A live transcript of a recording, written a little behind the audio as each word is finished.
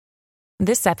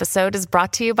This episode is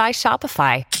brought to you by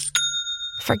Shopify.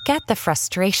 Forget the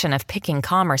frustration of picking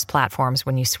commerce platforms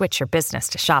when you switch your business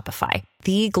to Shopify,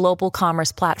 the global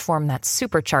commerce platform that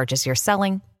supercharges your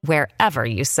selling wherever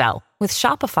you sell. With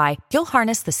Shopify, you'll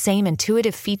harness the same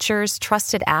intuitive features,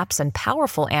 trusted apps, and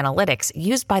powerful analytics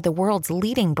used by the world's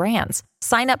leading brands.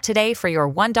 Sign up today for your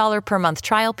 $1 per month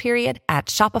trial period at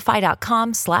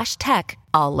shopify.com/tech,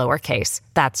 all lowercase.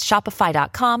 That's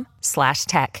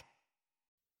shopify.com/tech.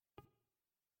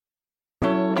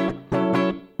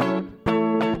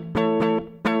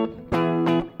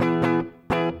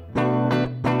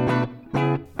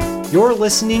 You're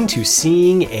listening to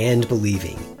Seeing and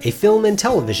Believing, a film and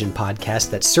television podcast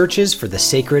that searches for the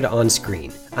sacred on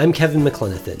screen. I'm Kevin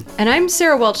McLenithan. And I'm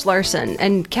Sarah Welch Larson.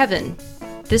 And Kevin,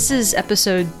 this is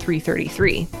episode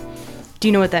 333. Do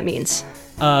you know what that means?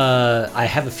 I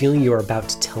have a feeling you're about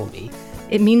to tell me.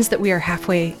 It means that we are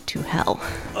halfway to hell.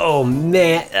 Oh,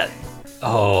 man.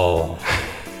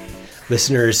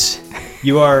 Listeners,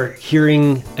 you are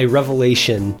hearing a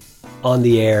revelation on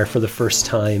the air for the first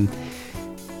time.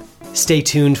 Stay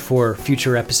tuned for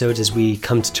future episodes as we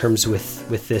come to terms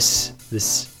with this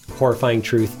horrifying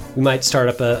truth. We might start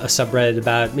up a subreddit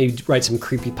about it, maybe write some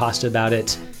creepypasta about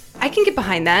it. I can get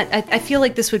behind that. I feel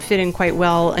like this would fit in quite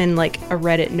well in like a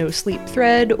Reddit no sleep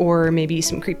thread, or maybe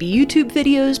some creepy YouTube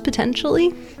videos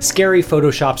potentially. Scary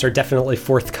photoshops are definitely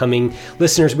forthcoming.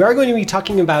 Listeners, we are going to be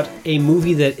talking about a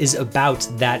movie that is about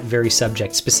that very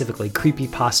subject, specifically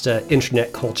creepypasta,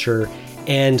 internet culture,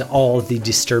 and all the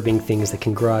disturbing things that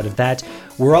can grow out of that.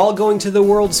 We're all going to the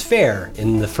World's Fair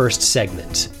in the first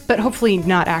segment. But hopefully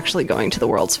not actually going to the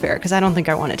World's Fair, because I don't think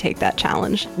I want to take that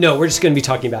challenge. No, we're just going to be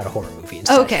talking about a horror movie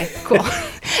instead. Okay, cool.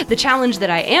 The challenge that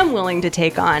I am willing to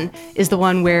take on is the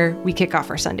one where we kick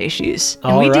off our Sunday shoes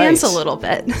and we dance a little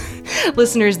bit.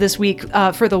 Listeners, this week,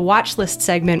 for the watch list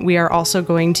segment, we are also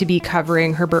going to be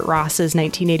covering Herbert Ross's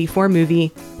 1984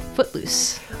 movie,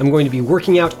 Footloose. I'm going to be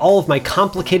working out all of my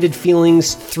complicated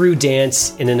feelings through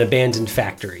dance in an abandoned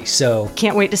factory, so...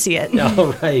 Can't wait to see it.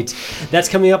 All right. That's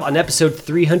coming up on episode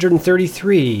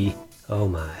 333, oh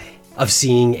my, of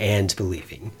Seeing and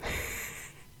Believing.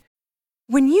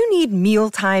 When you need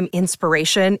mealtime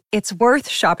inspiration, it's worth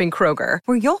shopping Kroger,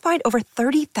 where you'll find over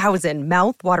 30,000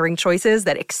 mouth-watering choices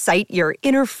that excite your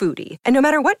inner foodie. And no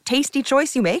matter what tasty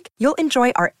choice you make, you'll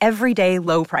enjoy our everyday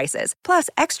low prices, plus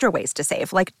extra ways to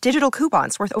save, like digital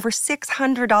coupons worth over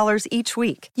 $600 each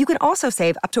week. You can also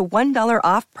save up to $1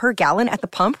 off per gallon at the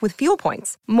pump with fuel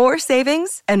points. More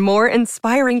savings and more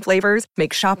inspiring flavors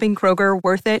make shopping Kroger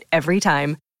worth it every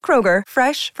time. Kroger,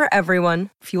 fresh for everyone.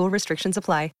 Fuel restrictions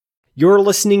apply. You're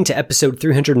listening to episode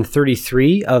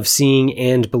 333 of Seeing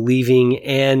and Believing,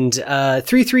 and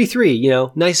 333,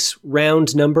 nice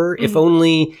round number. Mm-hmm. If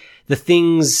only the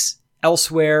things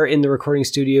elsewhere in the recording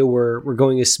studio were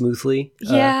going as smoothly.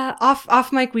 Yeah,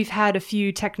 off mic, we've had a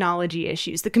few technology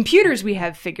issues. The computers we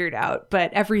have figured out,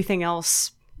 but everything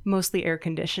else, mostly air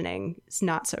conditioning, is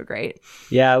not so great.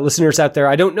 Yeah, listeners out there,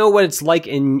 I don't know what it's like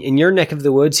in your neck of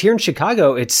the woods. Here in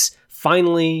Chicago, it's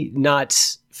finally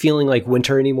not feeling like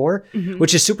winter anymore,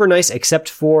 which is super nice, except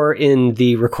for in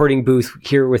the recording booth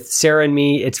here with Sarah and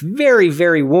me. It's very,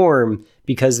 very warm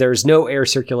because there's no air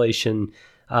circulation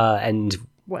and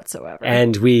whatsoever.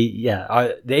 And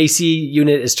the AC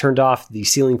unit is turned off. The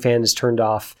ceiling fan is turned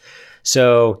off.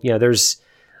 So, there's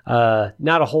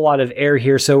not a whole lot of air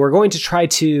here. So we're going to try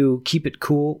to keep it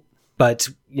cool. But,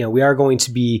 we are going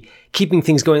to be keeping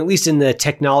things going, at least in the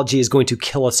technology is going to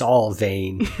kill us all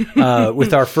vein,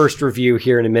 with our first review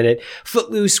here in a minute.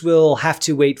 Footloose will have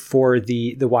to wait for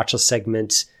the watch list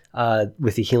segment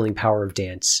with the healing power of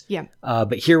dance. Yeah.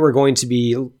 But here we're going to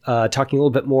be talking a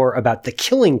little bit more about the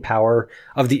killing power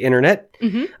of the internet.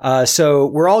 Mm-hmm. So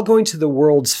We're All Going to the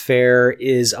World's Fair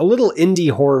is a little indie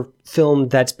horror film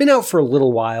that's been out for a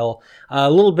little while.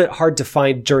 A little bit hard to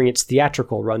find during its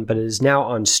theatrical run, but it is now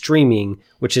on streaming,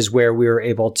 which is where we were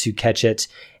able to catch it.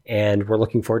 And we're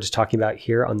looking forward to talking about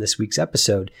here on this week's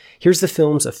episode. Here's the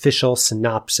film's official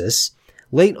synopsis.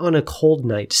 Late on a cold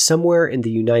night somewhere in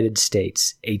the United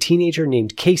States, a teenager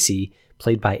named Casey,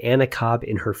 played by Anna Cobb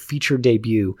in her feature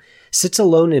debut, sits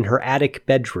alone in her attic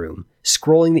bedroom,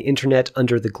 scrolling the internet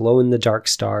under the glow-in-the-dark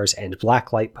stars and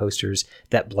black light posters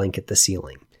that blanket the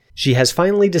ceiling. She has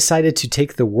finally decided to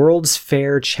take the World's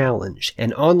Fair Challenge,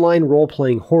 an online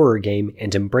role-playing horror game,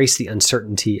 and embrace the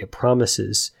uncertainty it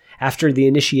promises. After the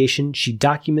initiation, she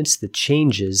documents the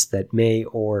changes that may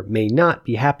or may not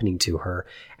be happening to her,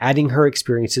 adding her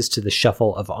experiences to the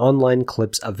shuffle of online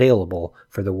clips available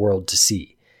for the world to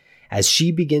see. As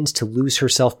she begins to lose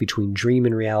herself between dream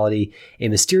and reality, a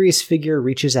mysterious figure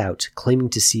reaches out, claiming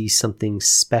to see something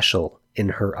special in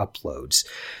her uploads.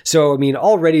 So, I mean,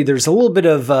 already there's a little bit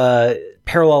of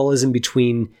parallelism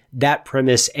between that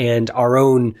premise and our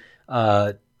own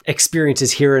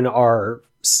experiences here in our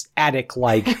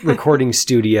attic-like recording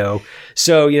studio.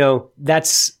 So, you know,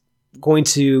 that's going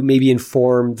to maybe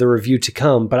inform the review to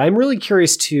come. But I'm really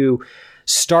curious to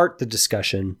start the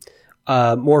discussion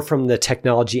more from the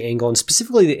technology angle and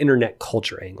specifically the internet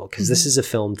culture angle, because this is a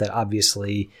film that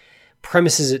obviously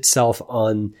premises itself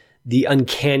on the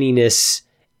uncanniness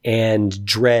and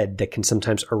dread that can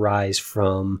sometimes arise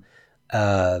from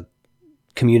a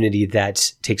community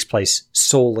that takes place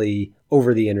solely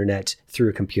over the internet through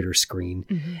a computer screen.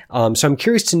 So I'm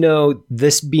curious to know,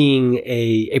 this being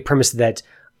a premise that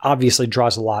obviously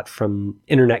draws a lot from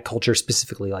internet culture,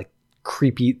 specifically like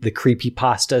the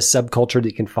creepypasta subculture that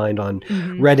you can find on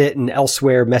Reddit and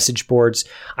elsewhere, message boards.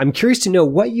 I'm curious to know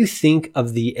what you think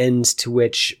of the ends to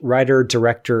which writer,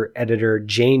 director, editor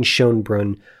Jane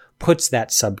Schoenbrunn puts that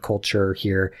subculture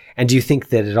here. And do you think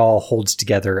that it all holds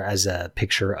together as a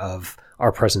picture of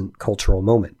our present cultural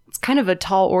moment? It's kind of a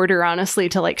tall order, honestly,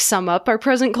 to like sum up our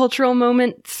present cultural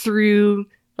moment through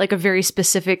like a very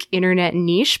specific internet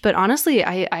niche. But honestly,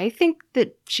 I think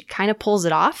that she kind of pulls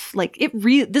it off. Like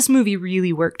this movie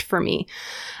really worked for me.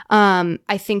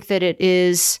 I think that it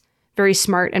is very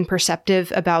smart and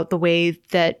perceptive about the way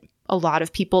that a lot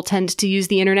of people tend to use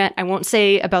the internet. I won't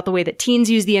say about the way that teens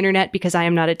use the internet, because I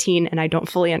am not a teen and I don't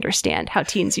fully understand how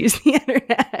teens use the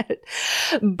internet.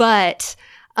 But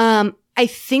I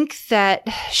think that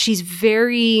she's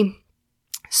very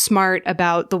smart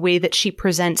about the way that she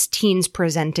presents teens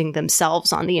presenting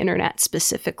themselves on the internet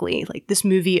specifically. Like, this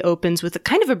movie opens with a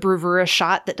kind of a bravura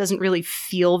shot that doesn't really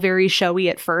feel very showy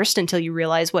at first until you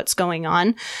realize what's going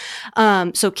on.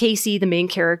 So Casey, the main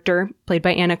character, played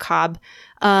by Anna Cobb,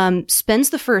 spends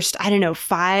the first,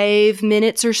 5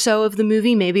 minutes or so of the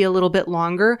movie, maybe a little bit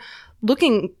longer,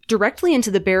 looking directly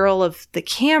into the barrel of the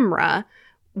camera,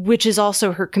 which is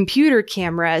also her computer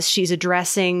camera, as she's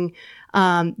addressing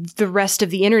the rest of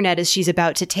the internet as she's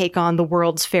about to take on the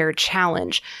World's Fair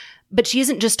challenge. But she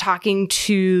isn't just talking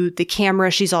to the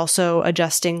camera. She's also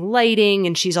adjusting lighting,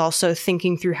 and she's also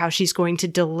thinking through how she's going to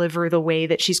deliver the way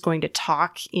that she's going to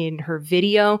talk in her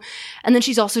video. And then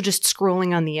she's also just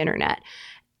scrolling on the internet.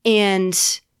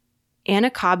 And Anna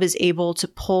Cobb is able to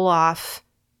pull off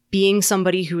being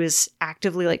somebody who is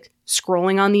actively like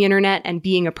scrolling on the internet and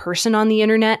being a person on the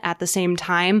internet at the same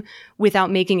time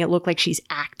without making it look like she's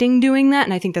acting doing that.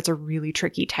 And I think that's a really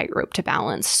tricky tightrope to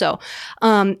balance. So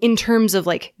in terms of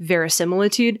like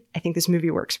verisimilitude, I think this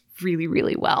movie works really,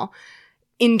 really well.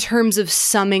 In terms of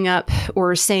summing up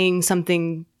or saying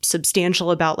something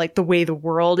substantial about like the way the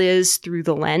world is through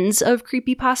the lens of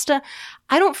creepypasta,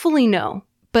 I don't fully know,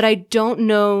 but I don't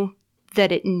know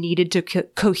that it needed to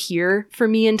cohere for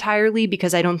me entirely,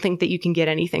 because I don't think that you can get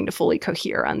anything to fully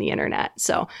cohere on the internet.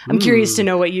 So I'm curious to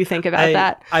know what you think about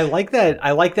that. I like that.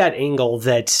 I like that angle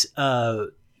that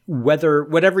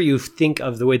whatever you think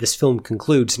of the way this film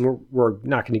concludes, and we're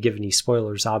not going to give any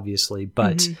spoilers, obviously,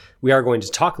 but we are going to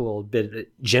talk a little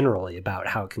bit generally about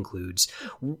how it concludes.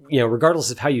 You know,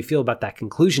 regardless of how you feel about that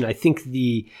conclusion, I think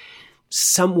the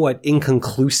somewhat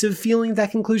inconclusive feeling of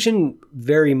that conclusion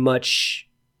very much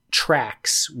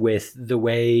tracks with the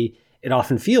way it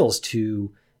often feels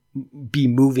to be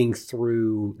moving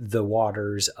through the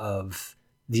waters of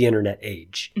the internet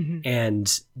age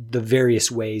and the various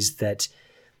ways that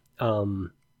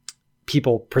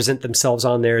people present themselves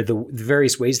on there, the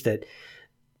various ways that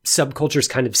subcultures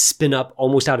kind of spin up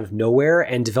almost out of nowhere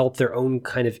and develop their own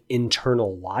kind of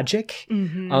internal logic.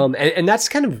 And that's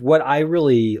kind of what I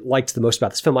really liked the most about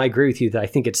this film. I agree with you that I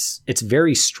think it's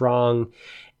very strong,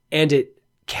 and it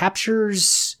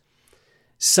captures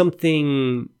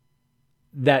something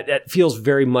that feels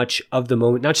very much of the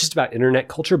moment, not just about internet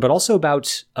culture, but also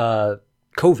about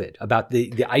COVID, about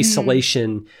the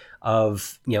isolation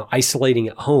of, isolating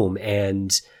at home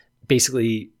and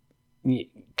basically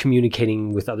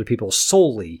communicating with other people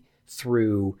solely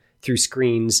through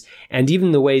screens, and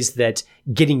even the ways that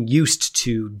getting used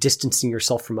to distancing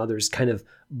yourself from others kind of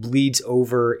bleeds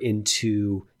over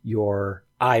into your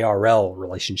IRL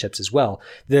relationships as well.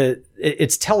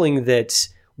 It's telling that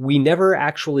we never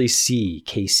actually see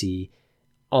Casey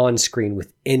on screen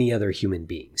with any other human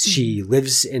beings. She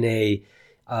lives in a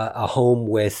home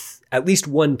with at least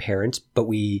one parent, but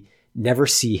we never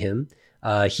see him.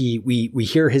 We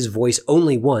hear his voice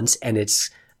only once, and it's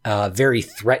very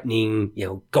threatening,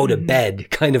 go to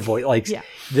bed kind of voice. Like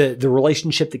the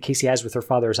relationship that Casey has with her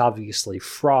father is obviously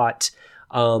fraught.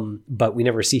 But we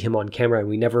never see him on camera, and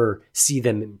we never see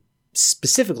them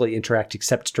specifically interact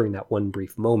except during that one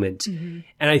brief moment. And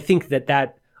I think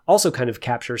that also kind of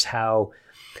captures how,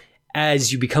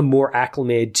 as you become more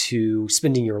acclimated to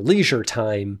spending your leisure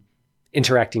time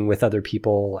interacting with other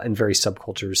people and various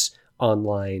subcultures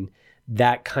online,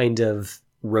 that kind of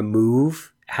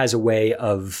remove has a way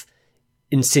of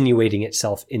insinuating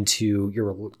itself into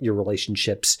your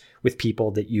relationships with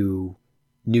people that you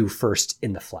knew first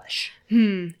in the flesh.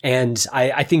 And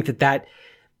I think that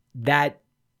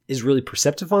is really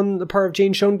perceptive on the part of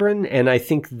Jane Schoenbrunn. And I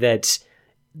think that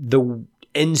the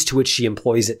ends to which she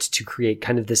employs it to create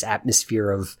kind of this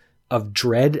atmosphere of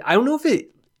dread. I don't know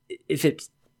if it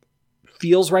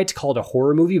feels right to call it a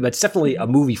horror movie, but it's definitely a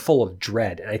movie full of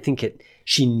dread. And I think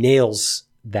she nails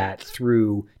that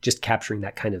through just capturing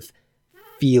that kind of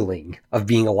feeling of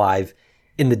being alive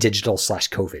in the digital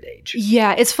 /COVID age.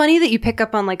 Yeah, it's funny that you pick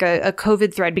up on like a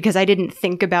COVID thread, because I didn't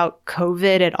think about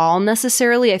COVID at all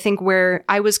necessarily. I think where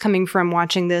I was coming from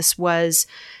watching this was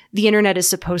the internet is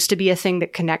supposed to be a thing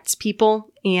that connects people,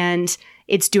 and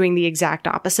it's doing the exact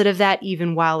opposite of that,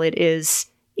 even while it is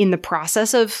in the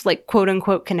process of like quote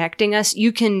unquote connecting us.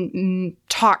 You can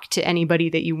talk to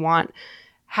anybody that you want,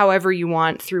 however you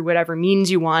want, through whatever means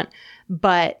you want,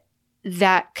 but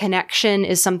that connection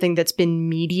is something that's been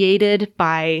mediated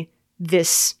by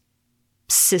this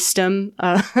system.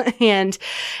 And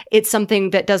it's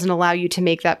something that doesn't allow you to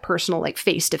make that personal, like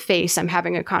face to face, I'm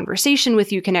having a conversation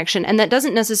with you connection. And that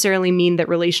doesn't necessarily mean that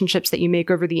relationships that you make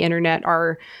over the internet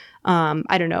are,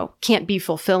 can't be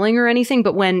fulfilling or anything.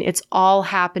 But when it's all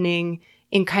happening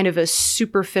in kind of a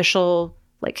superficial,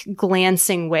 like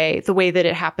glancing way, the way that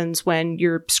it happens when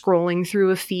you're scrolling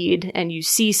through a feed and you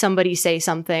see somebody say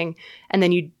something and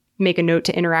then you make a note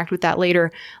to interact with that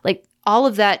later, like all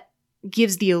of that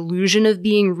gives the illusion of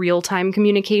being real-time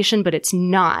communication, but it's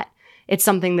not. It's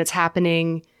something that's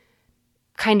happening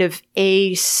kind of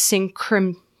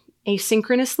asynchronously.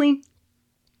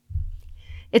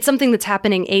 It's something that's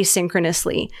happening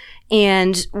asynchronously.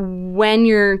 And when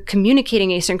you're communicating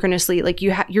asynchronously, like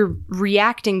you're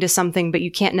reacting to something, but you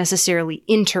can't necessarily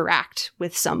interact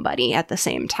with somebody at the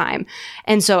same time.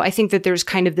 And so I think that there's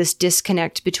kind of this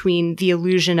disconnect between the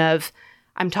illusion of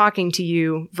I'm talking to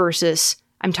you versus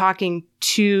I'm talking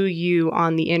to you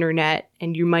on the internet,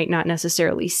 and you might not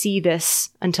necessarily see this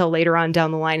until later on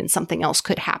down the line, and something else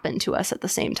could happen to us at the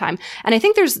same time. And I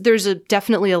think there's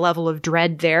definitely a level of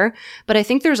dread there, but I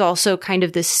think there's also kind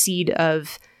of this seed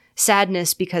of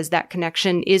sadness because that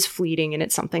connection is fleeting, and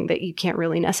it's something that you can't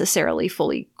really necessarily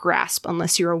fully grasp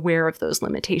unless you're aware of those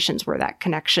limitations where that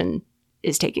connection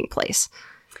is taking place.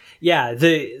 Yeah.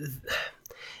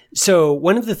 So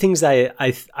one of the things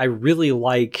I really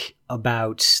like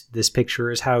about this picture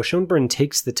is how Schoenbrunn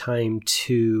takes the time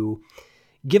to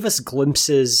give us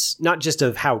glimpses, not just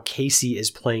of how Casey is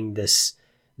playing this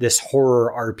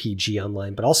horror RPG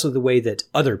online, but also the way that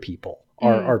other people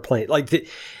are playing.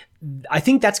 I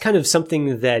think that's kind of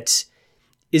something that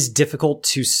is difficult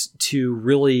to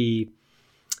really,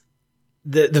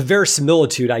 the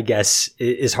verisimilitude, I guess,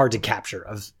 is hard to capture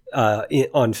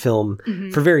on film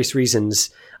for various reasons.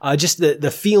 Just the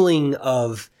feeling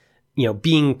of,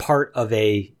 being part of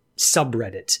a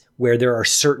subreddit where there are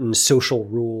certain social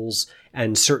rules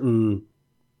and certain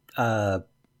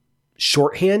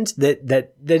shorthand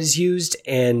that is used,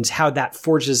 and how that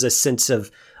forges a sense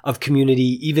of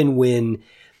community, even when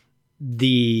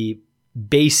the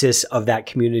basis of that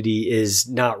community is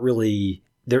not really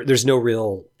there. There's no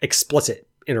real explicit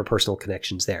interpersonal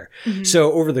connections there.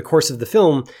 So over the course of the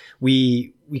film,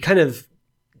 Schoenbrunn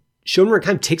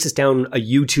kind of takes us down a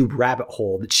YouTube rabbit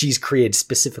hole that she's created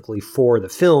specifically for the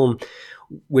film,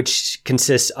 which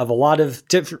consists of a lot of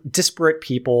disparate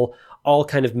people all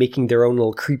kind of making their own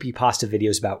little creepypasta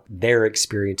videos about their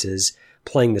experiences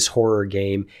playing this horror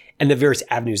game and the various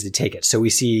avenues they take it. So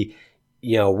we see,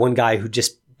 one guy who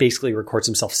just basically records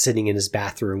himself sitting in his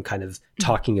bathroom kind of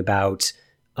talking about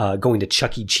going to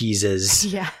Chuck E.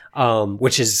 Cheese's,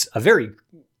 which is a very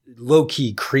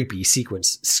low-key creepy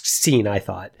scene, I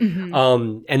thought.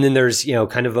 And then there's,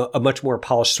 kind of a much more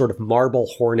polished sort of Marble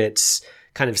Hornets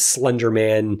kind of Slender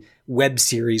Man web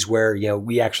series where,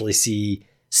 we actually see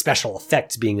special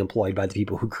effects being employed by the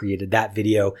people who created that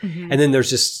video. And then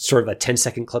there's just sort of a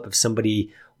 10-second clip of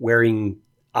somebody wearing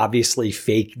obviously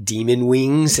fake demon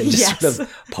wings and just sort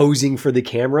of posing for the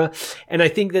camera. And I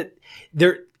think that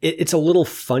it's a little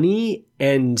funny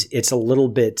and it's a little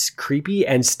bit creepy,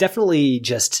 and it's definitely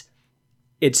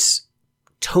it's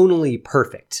tonally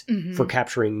perfect for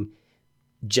capturing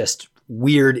just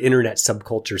weird internet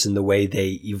subcultures and the way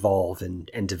they evolve and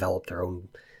develop their own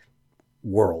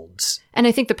worlds. And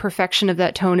I think the perfection of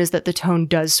that tone is that the tone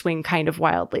does swing kind of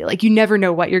wildly. Like, you never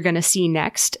know what you're going to see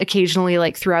next. Occasionally,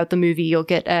 like throughout the movie, you'll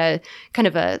get a kind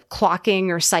of a clocking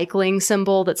or cycling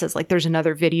symbol that says like there's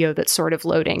another video that's sort of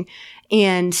loading.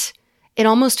 And it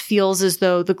almost feels as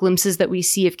though the glimpses that we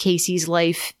see of Casey's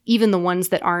life, even the ones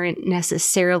that aren't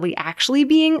necessarily actually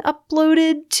being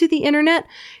uploaded to the internet,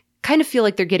 kind of feel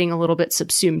like they're getting a little bit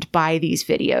subsumed by these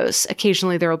videos.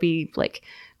 Occasionally there will be like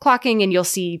clocking and you'll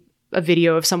see a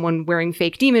video of someone wearing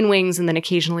fake demon wings, and then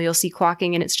occasionally you'll see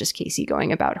clocking and it's just Casey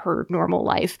going about her normal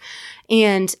life.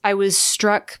 And I was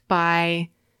struck by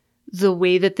the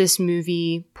way that this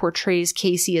movie portrays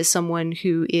Casey as someone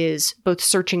who is both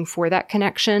searching for that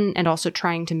connection and also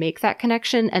trying to make that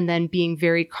connection, and then being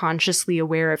very consciously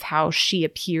aware of how she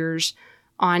appears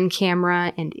on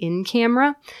camera and in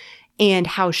camera, and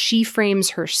how she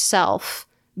frames herself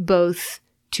both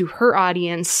to her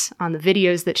audience on the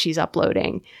videos that she's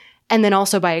uploading, and then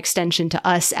also by extension to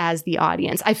us as the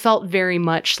audience. I felt very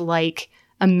much like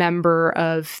a member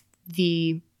of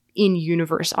the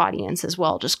in-universe audience as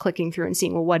well, just clicking through and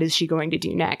seeing, well, what is she going to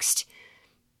do next?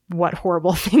 What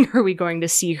horrible thing are we going to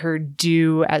see her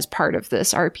do as part of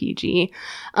this RPG?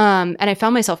 And I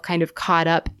found myself kind of caught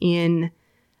up in,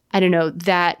 I don't know,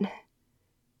 that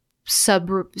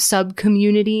sub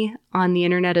community on the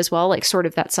internet as well, like sort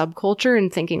of that subculture,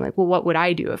 and thinking like, well, what would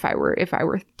I do if I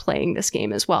were playing this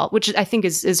game as well? Which I think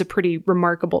is a pretty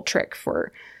remarkable trick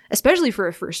for, especially for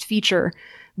a first feature,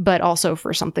 but also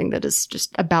for something that is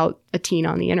just about a teen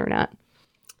on the internet.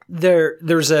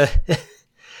 There's a,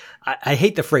 I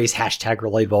hate the phrase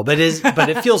 #relatable, but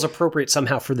it feels appropriate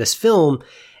somehow for this film.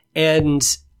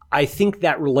 And I think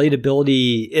that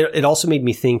relatability, it also made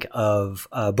me think of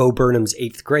Bo Burnham's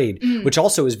 8th Grade, which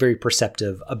also is very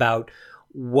perceptive about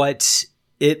what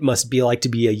it must be like to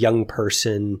be a young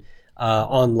person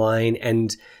online,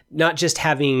 and not just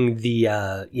having the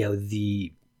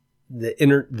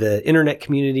internet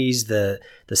communities, the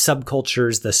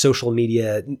subcultures, the social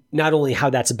media, not only how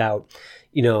that's about,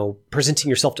 presenting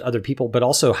yourself to other people, but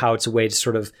also how it's a way to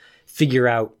sort of figure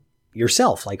out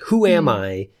yourself. Like, who am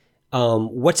I?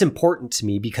 What's important to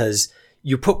me? Because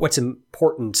you put what's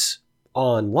important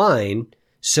online,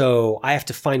 so I have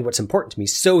to find what's important to me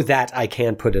so that I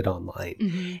can put it online.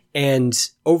 Mm-hmm. And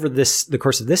over the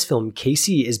course of this film,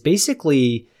 Casey is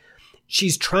basically,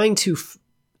 she's trying to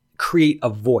create a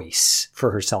voice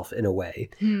for herself in a way.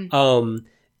 Mm.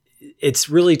 It's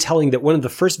really telling that one of the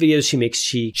first videos she makes,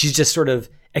 she's just sort of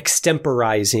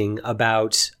extemporizing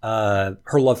about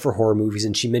her love for horror movies,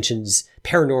 and she mentions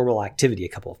Paranormal Activity a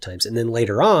couple of times. And then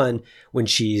later on, when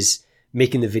she's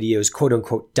making the videos, quote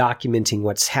unquote, documenting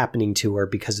what's happening to her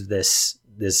because of this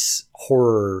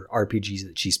horror RPGs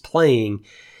that she's playing,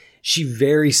 she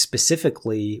very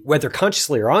specifically, whether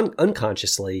consciously or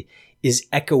unconsciously, is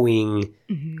echoing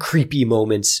creepy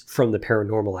moments from the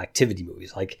Paranormal Activity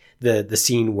movies, like the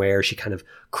scene where she kind of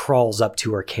crawls up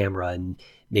to her camera and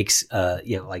makes,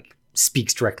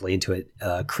 speaks directly into it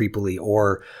creepily,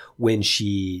 or when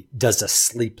she does a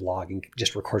sleep log and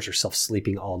just records herself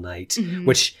sleeping all night,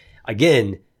 which,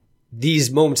 again, these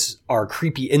moments are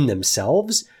creepy in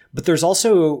themselves, but there's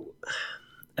also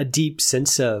a deep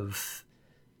sense of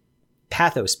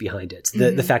pathos behind it.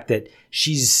 The fact that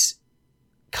she's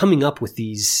coming up with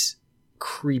these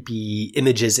creepy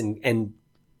images and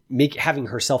having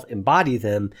herself embody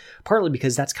them, partly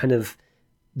because that's kind of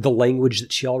the language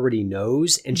that she already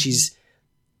knows, and she's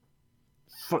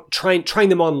trying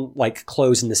them on like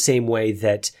clothes in the same way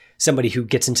that somebody who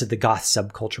gets into the goth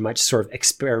subculture might sort of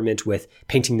experiment with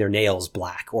painting their nails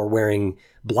black or wearing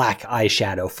black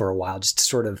eyeshadow for a while, just to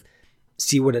sort of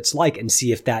see what it's like and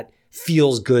see if that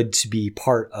feels good to be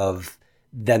part of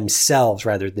themselves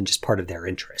rather than just part of their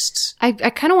interests. I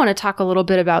kind of want to talk a little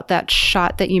bit about that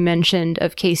shot that you mentioned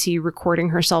of Casey recording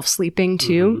herself sleeping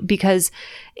too, because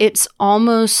it's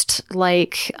almost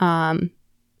like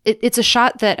it's a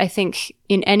shot that I think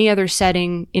in any other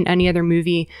setting, in any other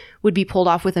movie, would be pulled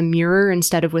off with a mirror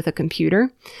instead of with a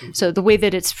computer. So the way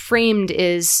that it's framed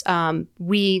is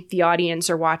we, the audience,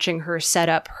 are watching her set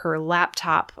up her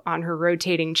laptop on her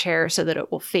rotating chair so that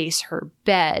it will face her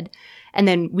bed. And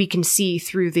then we can see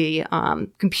through the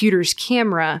computer's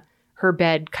camera, her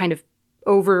bed kind of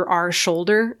over our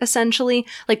shoulder, essentially.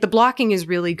 Like, the blocking is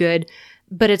really good,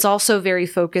 but it's also very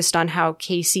focused on how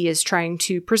Casey is trying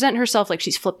to present herself. Like,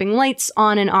 she's flipping lights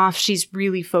on and off. She's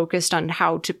really focused on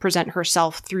how to present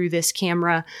herself through this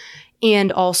camera.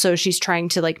 And also she's trying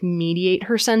to like mediate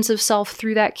her sense of self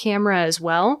through that camera as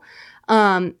well.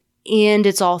 And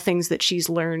it's all things that she's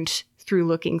learned through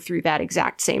looking through that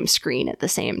exact same screen at the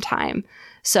same time.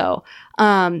 So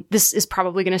this is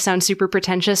probably going to sound super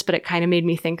pretentious, but it kind of made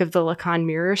me think of the Lacan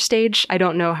mirror stage. I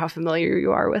don't know how familiar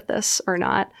you are with this or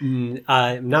not.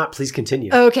 I'm not. Please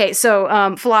continue. Okay.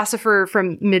 So philosopher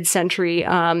from mid-century,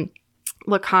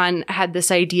 Lacan had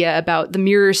this idea about the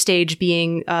mirror stage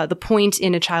being the point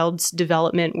in a child's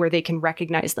development where they can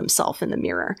recognize themselves in the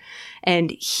mirror.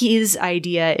 And his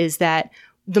idea is that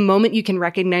the moment you can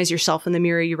recognize yourself in the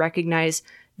mirror, you recognize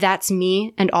that's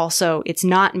me, and also it's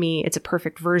not me, it's a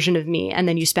perfect version of me. And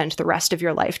then you spend the rest of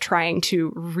your life trying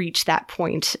to reach that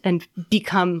point and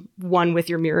become one with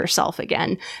your mirror self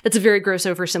again. That's a very gross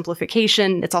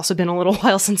oversimplification. It's also been a little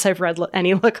while since I've read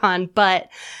any Lacan, but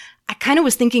I kind of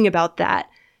was thinking about that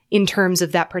in terms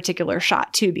of that particular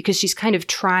shot too, because she's kind of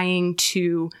trying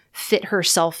to fit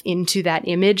herself into that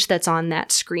image that's on that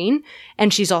screen.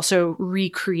 And she's also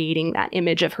recreating that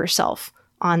image of herself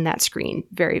on that screen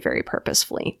very, very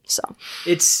purposefully. So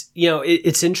it's,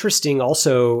 it's interesting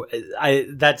also.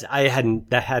 That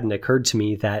hadn't occurred to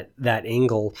me, that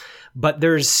angle, but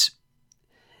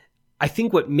I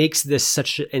think what makes this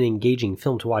such an engaging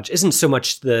film to watch isn't so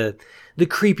much the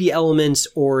creepy elements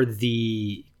or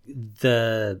the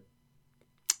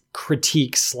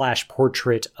critique /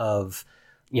 portrait of,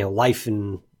 life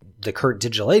in the current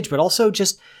digital age, but also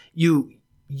just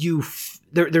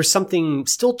there's something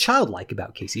still childlike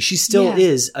about Casey. She still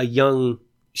is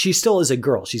she still is a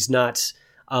girl. She's not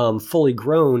fully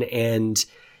grown. And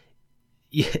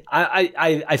you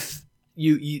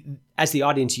as the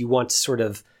audience, you want to sort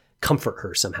of comfort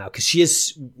her somehow, because she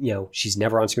is, she's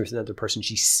never on screen with another person.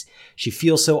 She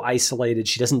feels so isolated.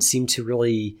 She doesn't seem to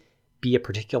really be a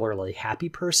particularly happy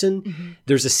person. Mm-hmm.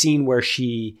 There's a scene where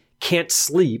she can't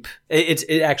sleep.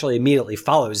 It actually immediately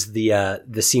follows the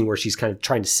scene where she's kind of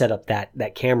trying to set up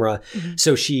that camera. Mm-hmm.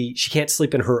 So she can't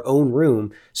sleep in her own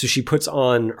room. So she puts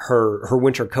on her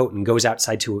winter coat and goes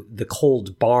outside to the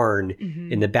cold barn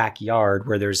in the backyard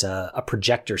where there's a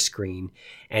projector screen,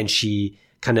 and she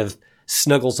kind of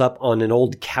snuggles up on an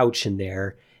old couch in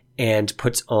there and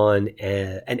puts on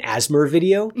an Asmer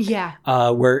video. Yeah.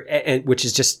 Which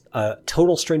is just a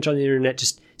total stranger on the internet,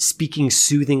 just speaking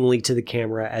soothingly to the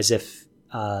camera as if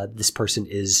this person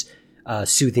is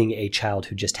soothing a child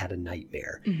who just had a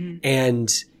nightmare. Mm-hmm.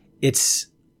 And it's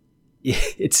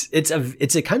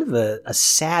a kind of a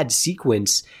sad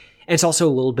sequence. And it's also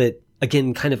a little bit,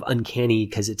 again, kind of uncanny,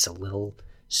 because it's a little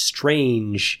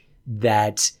strange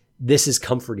that this is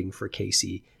comforting for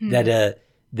Casey, that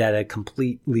a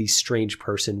completely strange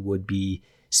person would be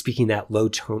speaking that low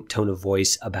tone of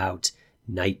voice about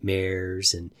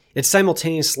nightmares. And it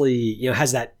simultaneously,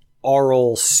 has that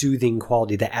aural soothing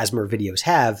quality that Asmer videos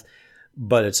have,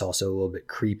 but it's also a little bit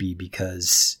creepy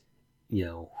because,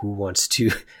 who wants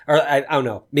to, or I don't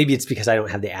know, maybe it's because I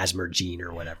don't have the Asmer gene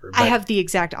or whatever. But I have the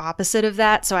exact opposite of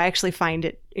that. So I actually find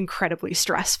it incredibly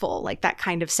stressful. Like that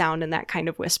kind of sound and that kind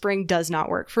of whispering does not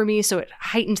work for me. So it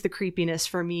heightens the creepiness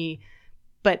for me,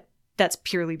 but that's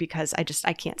purely because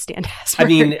I can't stand Asmer. I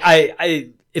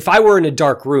mean, if I were in a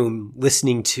dark room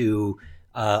listening to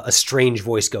a strange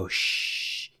voice go,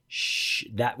 shh, shh,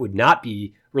 that would not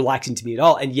be relaxing to me at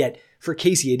all. And yet for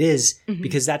Casey, it is,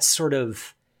 because that's sort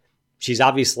of, she's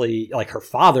obviously, like, her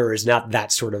father is not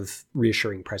that sort of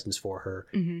reassuring presence for her.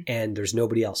 Mm-hmm. And there's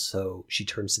nobody else. So she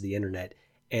turns to the internet,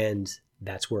 and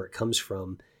that's where it comes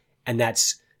from. And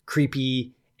that's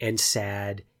creepy and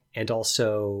sad and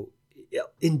also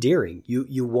endearing.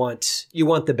 You want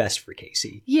the best for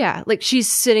Casey. Yeah. Like she's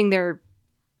sitting there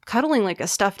cuddling like a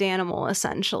stuffed animal,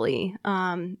 essentially.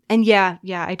 And yeah,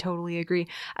 I totally agree.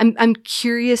 I'm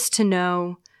curious to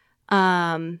know,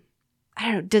 I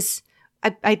don't know,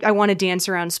 I want to dance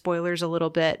around spoilers a little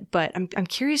bit, but I'm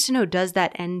curious to know, does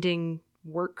that ending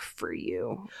work for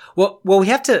you? Well, we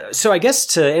have to, so I guess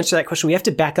to answer that question, we have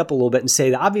to back up a little bit and say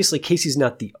that obviously Casey's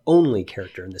not the only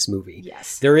character in this movie.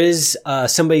 Yes. There is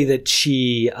somebody that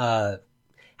she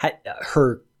had,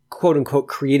 her quote unquote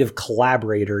creative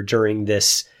collaborator during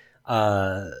this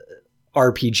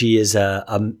RPG is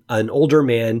an older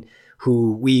man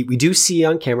who we do see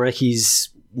on camera. He's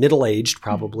middle-aged,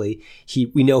 probably.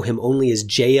 We know him only as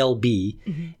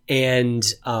JLB, and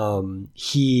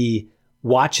he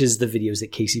watches the videos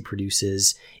that Casey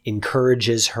produces,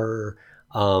 encourages her,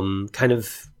 kind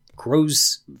of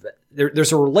grows.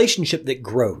 There's a relationship that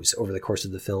grows over the course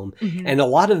of the film, and a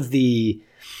lot of the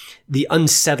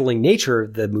unsettling nature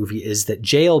of the movie is that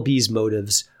JLB's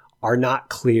motives are not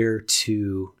clear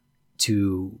to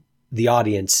the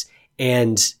audience,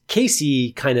 and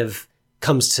Casey kind of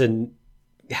comes to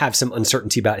have some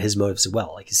uncertainty about his motives as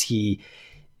well. Like, is he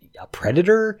a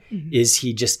predator? Is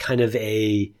he just kind of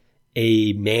a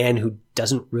man who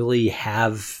doesn't really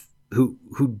have, who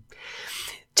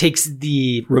takes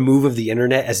the remove of the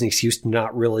internet as an excuse to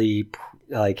not really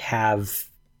like have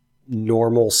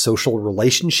normal social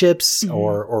relationships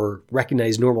or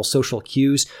recognize normal social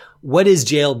cues. What is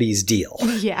JLB's deal?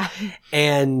 Yeah.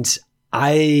 And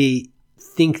I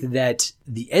think that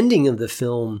the ending of the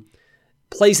film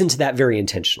plays into that very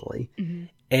intentionally.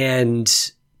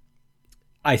 And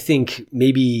I think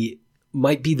maybe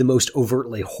might be the most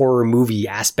overtly horror movie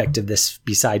aspect of this,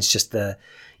 besides just the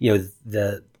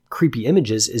creepy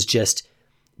images, is just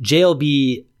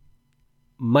JLB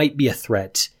might be a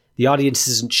threat. The audience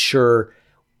isn't sure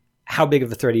how big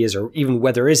of a threat he is, or even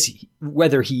whether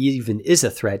he even is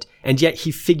a threat. And yet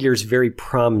he figures very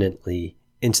prominently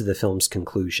into the film's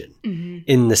conclusion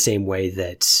in the same way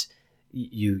that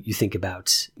you think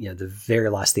about, the very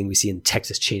last thing we see in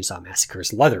Texas Chainsaw Massacre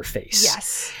is Leatherface.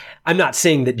 Yes. I'm not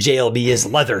saying that JLB is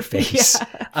Leatherface.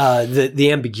 The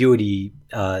ambiguity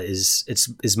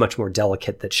is much more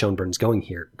delicate that Schoenbrun's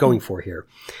going for here.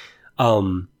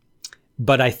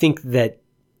 But I think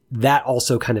that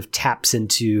also kind of taps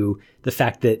into the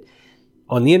fact that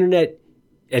on the internet,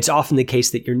 it's often the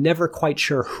case that you're never quite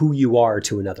sure who you are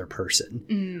to another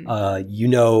person.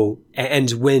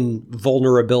 And when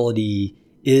vulnerability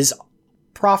is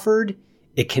proffered,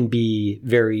 it can be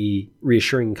very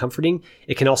reassuring and comforting.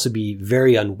 It can also be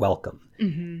very unwelcome.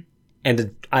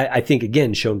 And I think,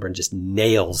 again, Schoenbrun just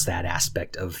nails that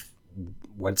aspect of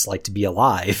what it's like to be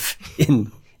alive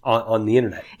on the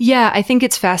internet. Yeah, I think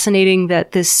it's fascinating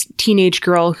that this teenage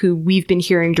girl who we've been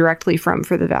hearing directly from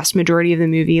for the vast majority of the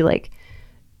movie, like,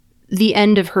 the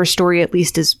end of her story, at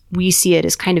least as we see it,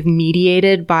 is kind of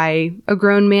mediated by a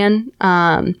grown man.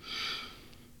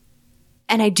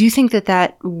 And I do think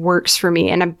that works for me.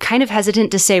 And I'm kind of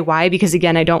hesitant to say why, because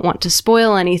again, I don't want to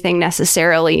spoil anything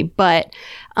necessarily, but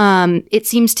it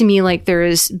seems to me like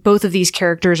both of these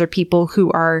characters are people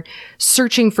who are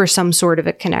searching for some sort of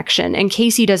a connection. And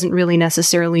Casey doesn't really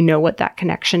necessarily know what that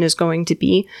connection is going to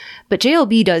be, but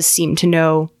JLB does seem to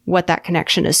know what that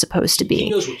connection is supposed to be. He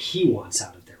knows what he wants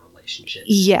out of their relationship.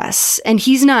 Yes. And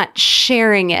he's not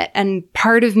sharing it. And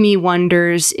part of me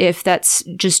wonders if that's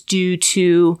just due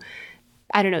to,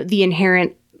 I don't know, the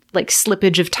inherent like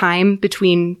slippage of time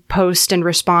between post and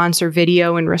response, or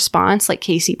video and response. Like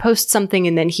Casey posts something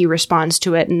and then he responds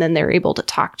to it, and then they're able to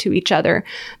talk to each other.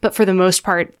 But for the most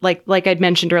part, like I'd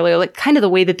mentioned earlier, like kind of the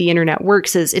way that the internet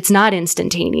works is it's not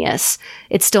instantaneous.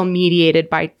 It's still mediated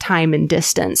by time and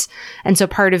distance. And so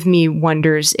part of me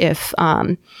wonders if,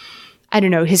 I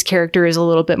don't know, his character is a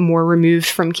little bit more removed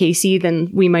from Casey than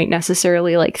we might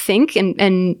necessarily like think.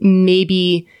 And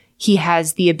maybe he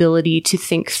has the ability to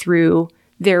think through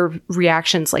their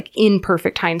reactions like in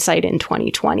perfect hindsight in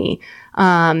 2020.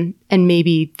 And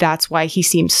maybe that's why he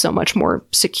seems so much more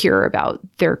secure about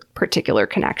their particular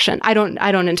connection. I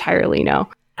don't entirely know.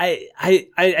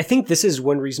 I think this is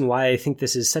one reason why I think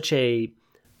this is such a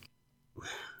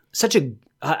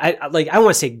I want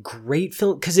to say great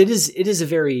film, because it is a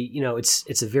very,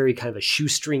 it's a very kind of a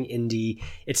shoestring indie.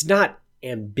 It's not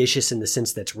ambitious in the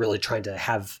sense that's really trying to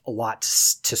have a lot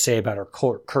to say about our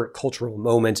current cultural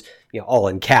moment, all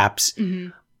in caps.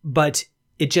 But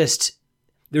it just,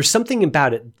 there's something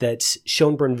about it that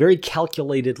Schoenbrun very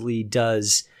calculatedly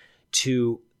does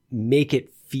to make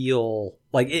it feel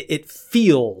like it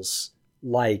feels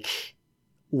like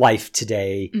life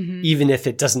today, even if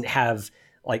it doesn't have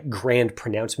like grand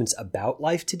pronouncements about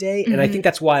life today. And I think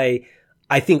that's why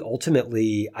I think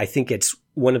ultimately, it's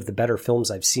one of the better films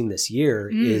I've seen this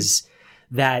year, is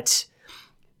that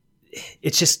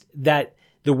it's just that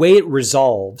the way it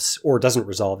resolves or doesn't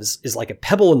resolve is like a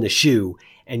pebble in the shoe.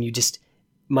 And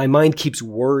my mind keeps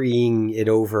worrying it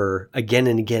over again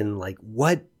and again. Like,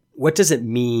 what does it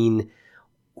mean?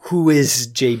 Who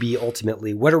is JB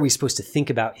ultimately? What are we supposed to think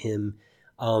about him?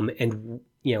 And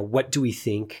what do we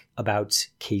think about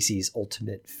Casey's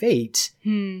ultimate fate?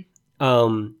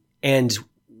 And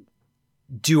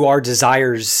do our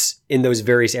desires in those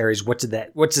various areas, what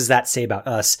does that say about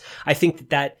us? I think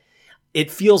that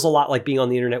it feels a lot like being on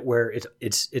the internet, where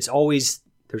it's always,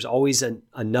 there's always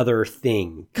another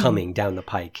thing coming down the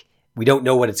pike. We don't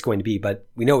know what it's going to be, but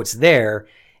we know it's there.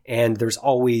 And there's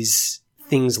always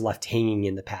things left hanging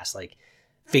in the past, like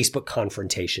Facebook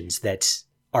confrontations that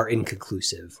are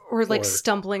inconclusive, or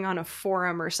stumbling on a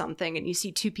forum or something, and you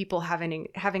see two people having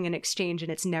an exchange and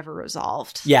it's never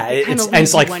resolved. Yeah,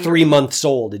 it's like 3 months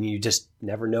old, and you just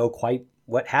never know quite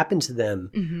what happened to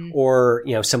them. Or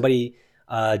somebody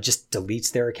just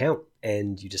deletes their account,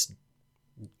 and you just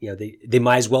they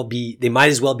might as well be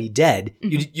dead.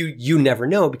 You never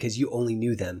know, because you only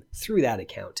knew them through that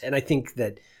account. And I think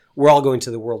that We're All Going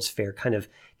to the World's Fair kind of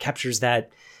captures that.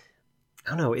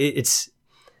 I don't know.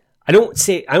 I don't want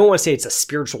to say it's a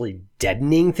spiritually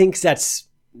deadening thing, because that's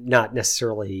not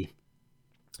necessarily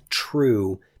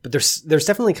true, but there's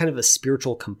definitely kind of a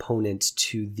spiritual component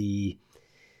to the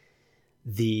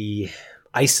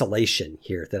isolation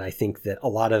here that I think that a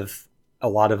lot of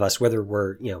us, whether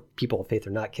we're, people of faith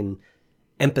or not, can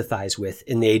empathize with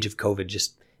in the age of COVID,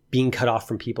 just being cut off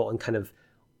from people and kind of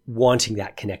wanting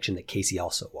that connection that Casey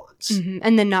also wants. Mm-hmm.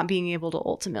 And then not being able to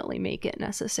ultimately make it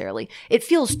necessarily. It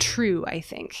feels true, I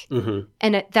think. Mm-hmm.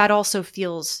 And that also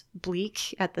feels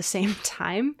bleak at the same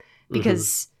time,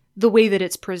 because the way that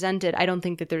it's presented, I don't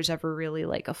think that there's ever really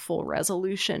like a full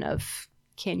resolution of,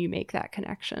 can you make that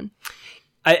connection?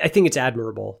 I think it's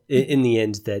admirable in the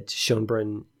end that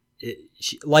Schoenbrunn,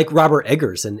 like Robert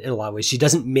Eggers in a lot of ways, she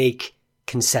doesn't make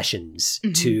concessions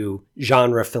to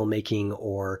genre filmmaking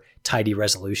or tidy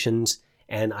resolutions.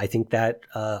 And I think that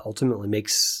ultimately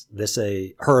makes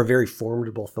her a very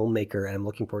formidable filmmaker, and I'm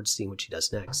looking forward to seeing what she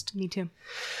does next. Me too.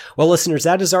 Well, listeners,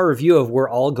 that is our review of We're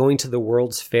All Going to the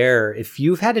World's Fair. If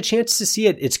you've had a chance to see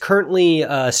it, it's currently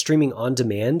streaming on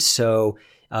demand, so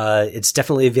it's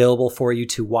definitely available for you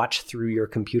to watch through your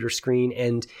computer screen.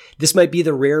 And this might be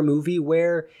the rare movie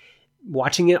where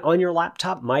watching it on your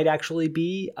laptop might actually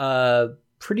be a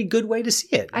pretty good way to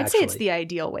see it. I'd say it's the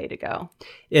ideal way to go.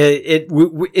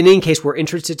 In any case, we're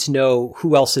interested to know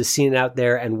who else has seen it out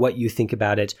there and what you think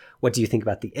about it. What do you think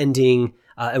about the ending?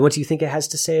 And what do you think it has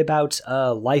to say about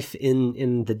life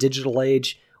in the digital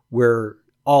age? We're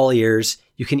all ears.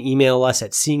 You can email us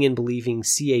at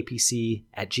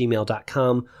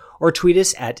seeingandbelievingcapc@gmail.com or tweet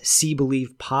us at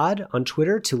seebelievepod on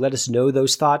Twitter to let us know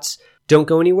those thoughts. Don't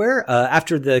go anywhere.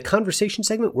 After the conversation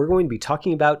segment, we're going to be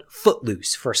talking about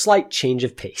Footloose for a slight change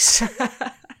of pace.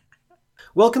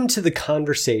 Welcome to The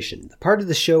Conversation, the part of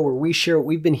the show where we share what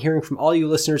we've been hearing from all you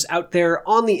listeners out there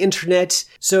on the internet.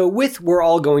 So with We're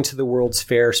All Going to the World's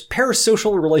Fair,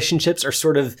 parasocial relationships are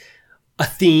sort of a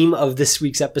theme of this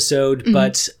week's episode,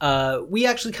 but we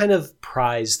actually kind of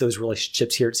prize those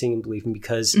relationships here at Seeing and Believing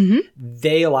because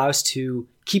they allow us to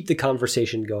keep the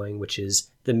conversation going, which is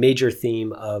the major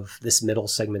theme of this middle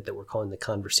segment that we're calling The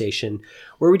Conversation,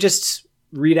 where we just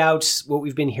read out what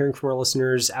we've been hearing from our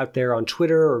listeners out there on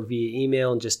Twitter or via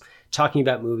email and just talking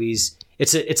about movies.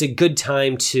 It's a good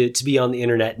time to be on the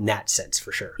internet in that sense,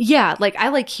 for sure. Yeah, I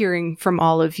like hearing from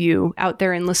all of you out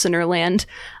there in listener land.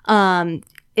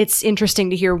 It's interesting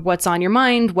to hear what's on your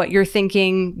mind, what you're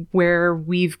thinking, where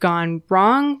we've gone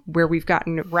wrong, where we've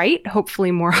gotten it right,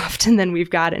 hopefully more often than we've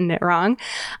gotten it wrong.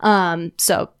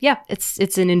 So yeah,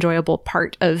 it's an enjoyable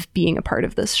part of being a part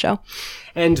of this show.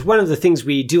 And one of the things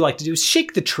we do like to do is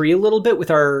shake the tree a little bit with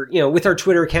our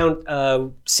Twitter account.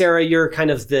 Sarah, you're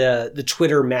kind of the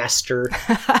Twitter master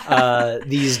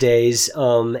these days.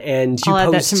 And you I'll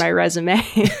add that to my resume.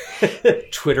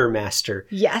 Twitter master.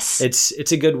 Yes.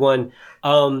 It's a good one.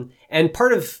 And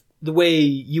part of the way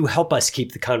you help us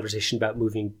keep the conversation about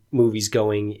movies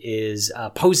going is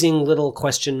posing little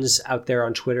questions out there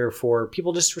on Twitter for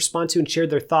people just to respond to and share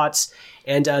their thoughts.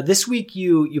 And this week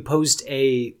you posed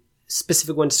a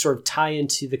specific one to sort of tie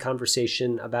into the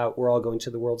conversation about We're All Going to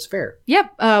the World's Fair.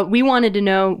 Yep. We wanted to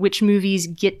know which movies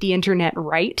get the internet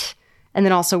right, and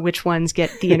then also which ones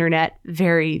get the internet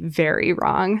very, very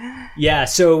wrong. Yeah,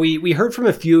 so we heard from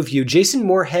a few of you. Jason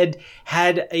Moorhead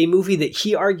had a movie that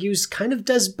he argues kind of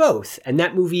does both, and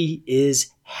that movie is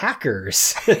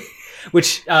Hackers,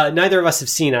 which neither of us have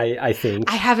seen, I think.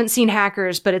 I haven't seen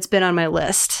Hackers, but it's been on my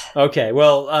list. Okay,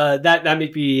 well, that may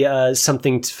be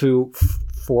something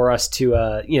for us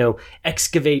to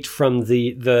excavate from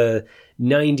the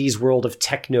 90s world of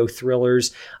techno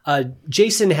thrillers.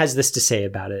 Jason has this to say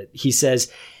about it. He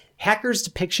says, Hackers'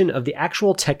 depiction of the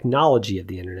actual technology of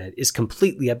the internet is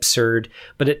completely absurd,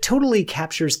 but it totally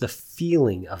captures the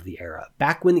feeling of the era,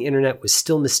 back when the internet was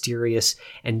still mysterious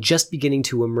and just beginning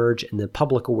to emerge in the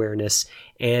public awareness,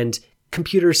 and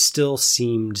computers still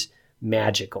seemed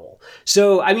magical.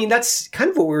 So, I mean, that's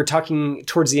kind of what we were talking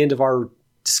towards the end of our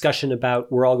discussion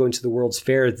about We're All Going to the World's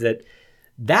Fair,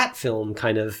 that film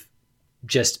kind of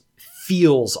just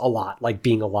feels a lot like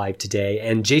being alive today.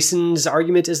 And Jason's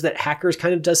argument is that Hackers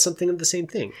kind of does something of the same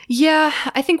thing. Yeah,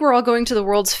 I think We're All Going to the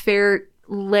World's Fair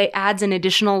adds an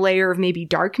additional layer of maybe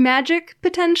dark magic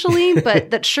potentially,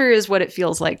 but that sure is what it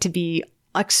feels like to be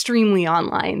extremely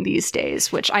online these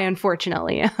days, which I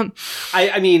unfortunately am.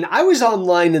 I mean, I was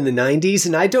online in the 90s,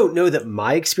 and I don't know that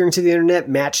my experience of the internet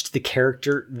matched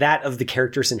that of the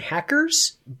characters in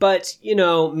Hackers, but,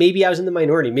 maybe I was in the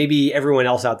minority. Maybe everyone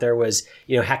else out there was,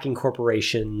 hacking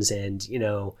corporations and,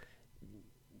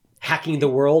 hacking the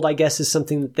world, I guess, is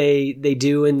something that they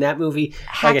do in that movie.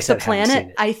 Hack the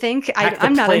planet, I think.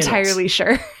 I'm not entirely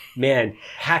sure. Man,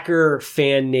 Hacker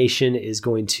Fan Nation is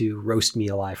going to roast me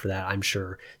alive for that, I'm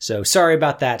sure. So sorry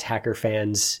about that, Hacker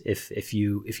fans, if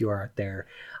you are out there.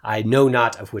 I know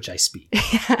not of which I speak.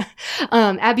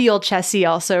 Abiel Chessie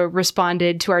also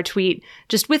responded to our tweet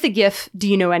just with a GIF, "Do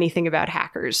you know anything about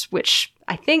hackers?" Which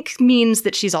I think means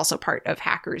that she's also part of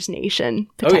Hackers Nation,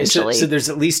 potentially. Okay, so there's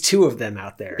at least 2 of them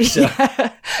out there. So.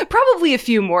 Yeah, probably a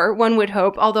few more, one would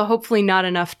hope, although hopefully not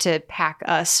enough to hack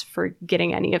us for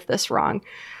getting any of this wrong.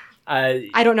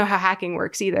 I don't know how hacking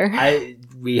works either.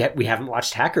 We haven't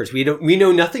watched Hackers. We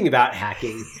know nothing about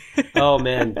hacking. Oh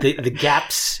man, the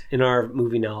gaps in our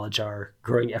movie knowledge are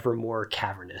growing ever more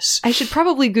cavernous. I should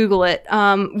probably Google it,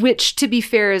 which, to be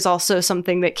fair, is also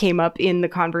something that came up in the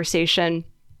conversation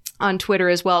on Twitter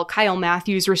as well. Kyle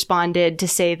Matthews responded to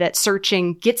say that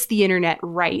searching gets the internet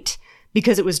right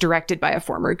because it was directed by a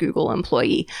former Google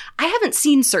employee. I haven't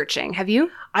seen Searching. Have you?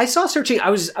 I saw Searching. I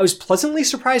was pleasantly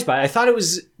surprised by it. I thought it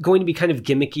was going to be kind of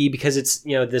gimmicky because it's,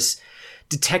 this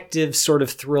detective sort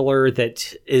of thriller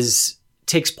that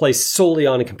takes place solely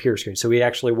on a computer screen. So we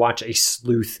actually watch a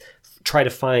sleuth try to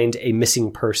find a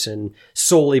missing person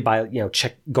solely by,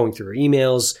 going through her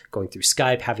emails, going through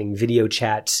Skype, having video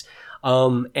chats.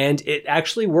 And it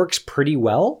actually works pretty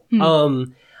well.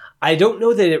 I don't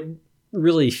know that it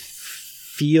really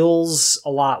feels a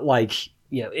lot like,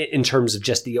 in terms of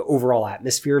just the overall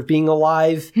atmosphere of being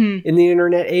alive in the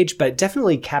internet age, but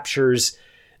definitely captures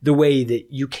the way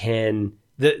that you can,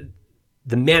 the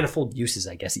manifold uses,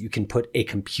 I guess, that you can put a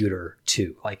computer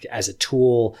to, like as a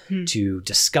tool to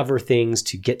discover things,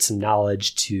 to get some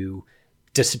knowledge, to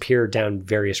disappear down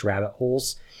various rabbit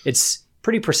holes. It's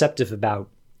pretty perceptive about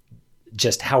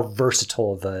just how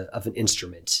versatile of an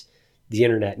instrument the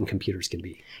internet and computers can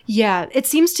be. Yeah, it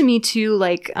seems to me too,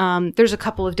 like there's a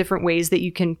couple of different ways that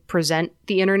you can present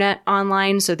the internet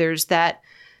online. So there's that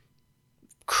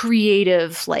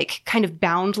creative, like kind of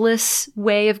boundless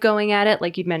way of going at it,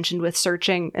 like you mentioned with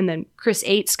Searching. And then Chris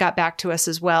Ates got back to us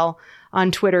as well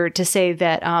on Twitter to say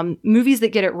that movies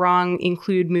that get it wrong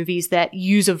include movies that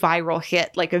use a viral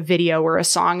hit, like a video or a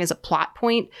song, as a plot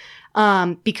point,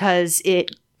 because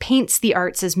it paints the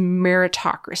arts as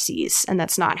meritocracies, and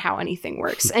that's not how anything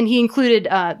works. And he included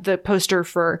the poster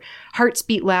for Hearts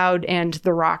Beat Loud and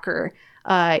The Rocker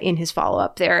in his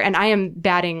follow-up there. And I am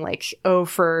batting like 0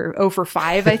 for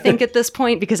 5, I think, at this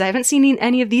point, because I haven't seen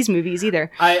any of these movies either.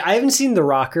 I haven't seen The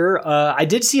Rocker. I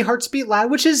did see Hearts Beat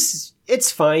Loud, which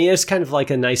it's fine. It's kind of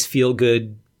like a nice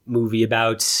feel-good movie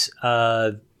about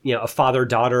a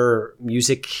father-daughter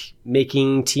music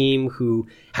making team who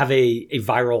have a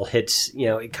viral hit,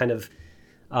 it kind of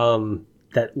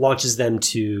that launches them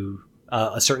to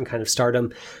a certain kind of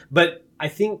stardom. But I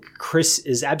think Chris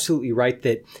is absolutely right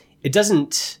that it's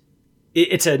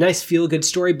a nice feel-good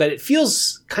story, but it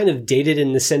feels kind of dated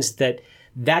in the sense that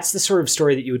that's the sort of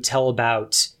story that you would tell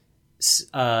about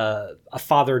a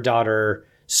father-daughter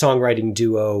songwriting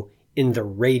duo in the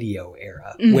radio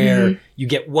era, where you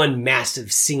get one massive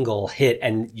single hit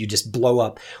and you just blow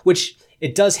up, which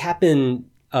it does happen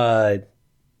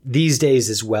these days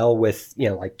as well with,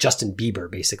 like Justin Bieber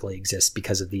basically exists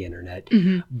because of the internet.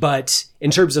 But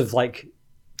in terms of like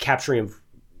capturing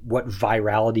what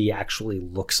virality actually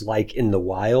looks like in the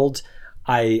wild,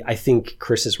 I think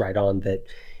Chris is right on that.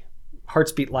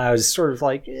 Hearts Beat Loud is sort of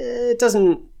like,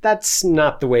 that's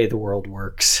not the way the world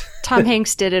works. Tom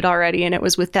Hanks did it already, and it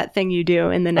was with That Thing You Do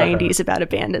in the 90s about a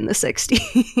band in the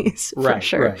 60s. Right,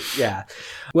 sure. Right, yeah.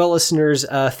 Well, listeners,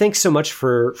 thanks so much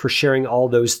for sharing all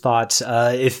those thoughts.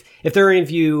 If there are any of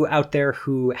you out there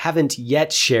who haven't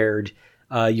yet shared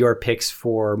your picks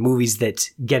for movies that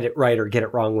get it right or get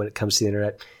it wrong when it comes to the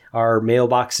internet, our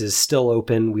mailbox is still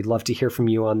open. We'd love to hear from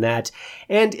you on that.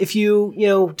 And if you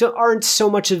aren't so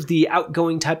much of the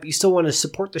outgoing type, you still want to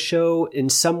support the show in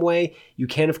some way, you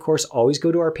can, of course, always go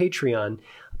to our Patreon,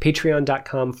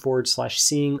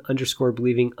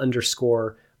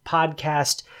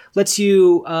 patreon.com/seeing_believing_podcast. Lets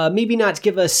you maybe not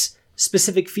give us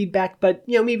specific feedback, but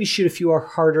maybe shoot a few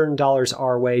hard-earned dollars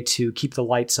our way to keep the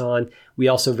lights on. We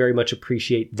also very much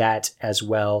appreciate that as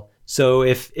well. So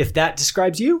if that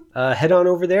describes you, head on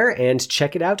over there and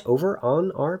check it out over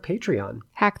on our Patreon.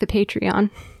 Hack the Patreon.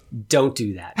 Don't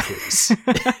do that, please.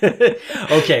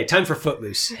 Okay, time for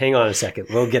Footloose. Hang on a second.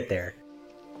 We'll get there.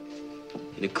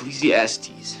 In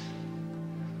Ecclesiastes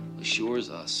assures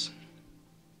us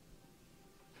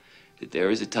that there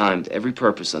is a time to every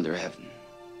purpose under heaven.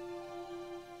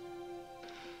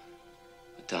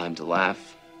 A time to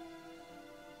laugh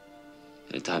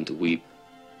and a time to weep.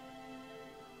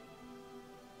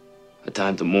 A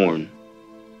time to mourn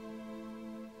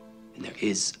And there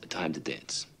is a time to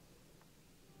dance.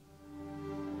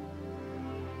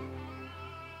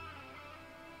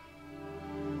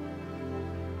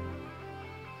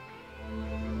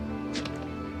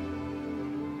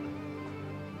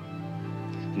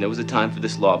 And there was a time for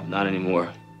this law, but not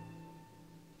anymore.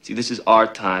 See, this is our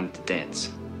time to dance.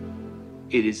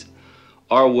 It is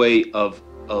our way of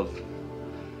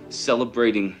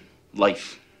celebrating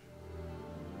life.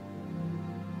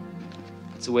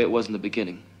 It's the way it was in the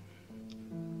beginning.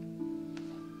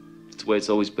 It's the way it's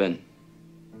always been.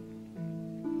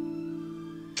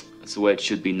 It's the way it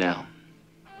should be now.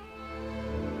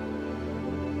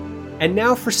 And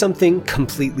now for something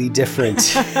completely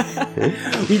different.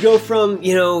 We go from,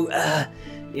 kind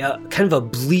of a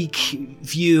bleak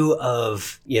view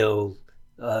of,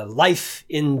 life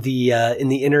in the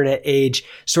internet age.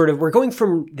 Sort of, we're going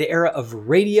from the era of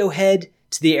Radiohead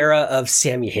to the era of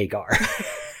Sammy Hagar.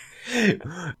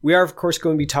 We are, of course,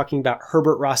 going to be talking about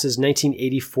Herbert Ross's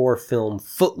 1984 film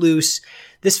Footloose.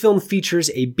 This film features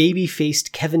a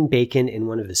baby-faced Kevin Bacon in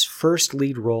one of his first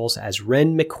lead roles as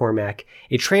Ren McCormack,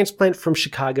 a transplant from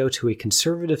Chicago to a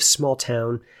conservative small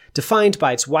town, defined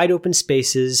by its wide-open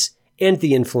spaces and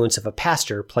the influence of a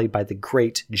pastor played by the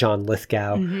great John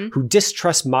Lithgow, who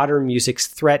distrusts modern music's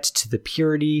threat to the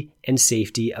purity and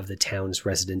safety of the town's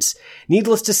residents.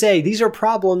 Needless to say, these are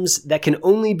problems that can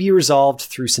only be resolved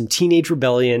through some teenage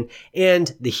rebellion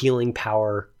and the healing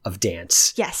power of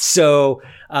dance. Yes. So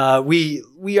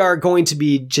we are going to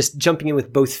be just jumping in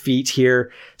with both feet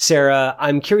here. Sarah,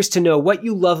 I'm curious to know what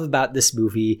you love about this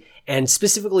movie, and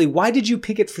specifically, why did you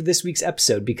pick it for this week's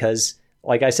episode? Because,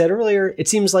 like I said earlier, it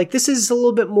seems like this is a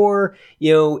little bit more,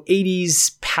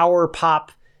 80s power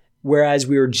pop, whereas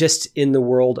we were just in the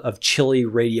world of chilly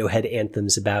Radiohead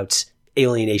anthems about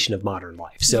alienation of modern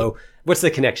life. So what's the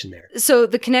connection there? So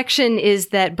the connection is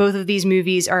that both of these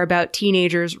movies are about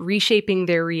teenagers reshaping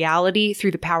their reality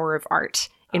through the power of art.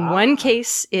 In one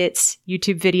case, it's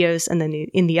YouTube videos, and then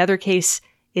in the other case,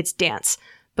 it's dance.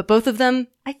 But both of them,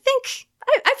 I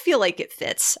feel like it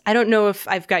fits. I don't know if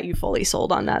I've got you fully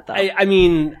sold on that, though. I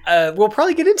mean, we'll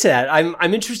probably get into that.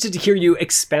 I'm interested to hear you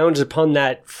expound upon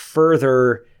that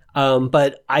further.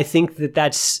 But I think that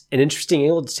that's an interesting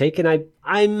angle to take, and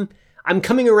I'm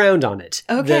coming around on it.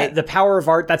 Okay. The power of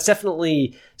art, that's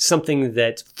definitely something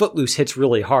that Footloose hits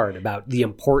really hard about, the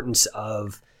importance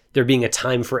of there being a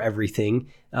time for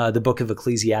everything. The Book of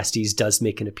Ecclesiastes does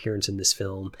make an appearance in this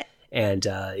film, and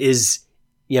is...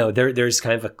 there's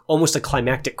kind of almost a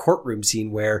climactic courtroom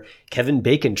scene where Kevin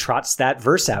Bacon trots that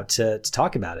verse out to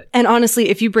talk about it. And honestly,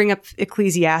 if you bring up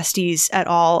Ecclesiastes at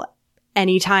all,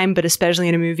 anytime, but especially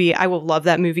in a movie, I will love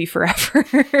that movie forever.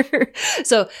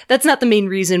 So that's not the main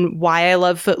reason why I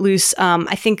love Footloose.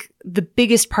 I think the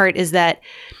biggest part is that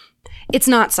it's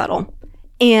not subtle.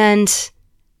 And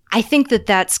I think that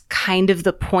that's kind of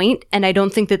the point, and I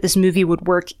don't think that this movie would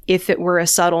work if it were a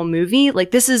subtle movie.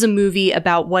 Like, this is a movie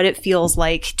about what it feels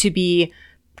like to be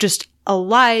just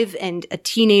alive and a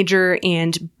teenager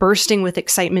and bursting with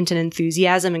excitement and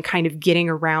enthusiasm and kind of getting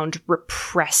around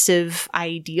repressive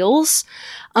ideals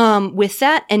with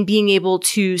that, and being able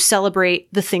to celebrate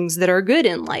the things that are good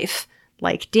in life,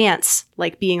 like dance,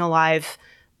 like being alive,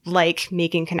 like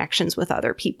making connections with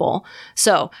other people.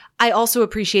 So I also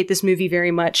appreciate this movie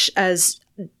very much as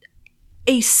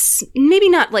a, maybe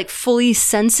not like fully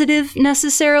sensitive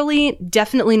necessarily,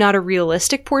 definitely not a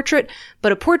realistic portrait,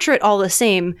 but a portrait all the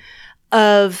same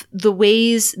of the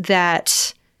ways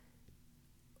that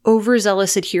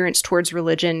overzealous adherence towards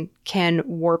religion can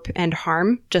warp and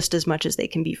harm just as much as they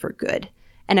can be for good.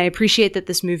 And I appreciate that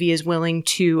this movie is willing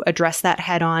to address that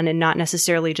head on and not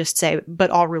necessarily just say, but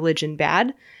all religion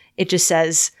bad. It just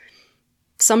says,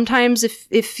 sometimes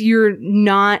if you're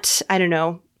not,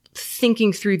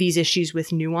 thinking through these issues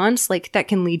with nuance, like, that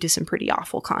can lead to some pretty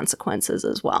awful consequences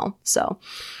as well. So,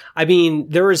 I mean,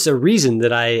 there was a reason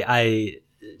that I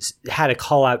had a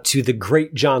call out to the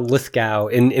great John Lithgow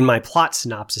in my plot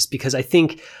synopsis, because I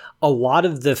think a lot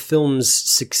of the film's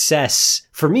success,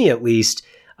 for me at least,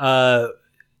 can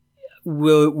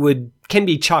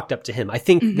be chalked up to him. I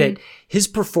think that his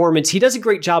performance, he does a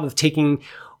great job of taking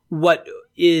what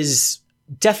is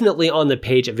definitely on the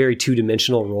page a very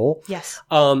two-dimensional role, yes,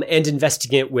 and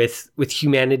investing it with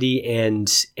humanity and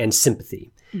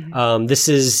sympathy. This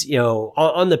is,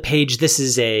 on the page, this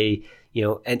is an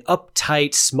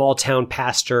uptight small town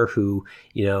pastor who,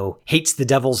 hates the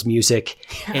devil's music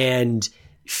and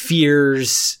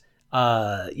fears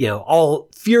all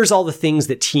the things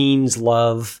that teens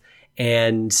love,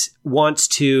 and wants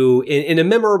to, in a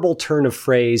memorable turn of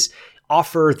phrase,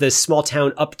 offer the small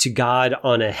town up to God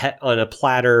on a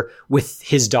platter with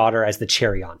his daughter as the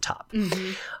cherry on top.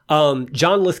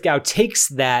 John Lithgow takes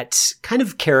that kind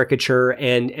of caricature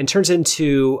and turns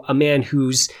into a man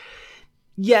who's,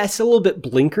 yes, a little bit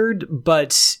blinkered,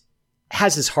 but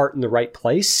has his heart in the right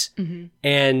place.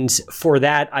 And for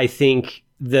that, I think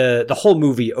the whole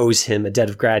movie owes him a debt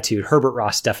of gratitude. Herbert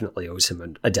Ross definitely owes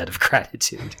him a debt of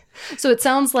gratitude. So it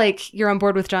sounds like you're on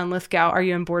board with John Lithgow. Are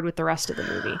you on board with the rest of the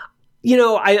movie? You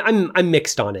know, I'm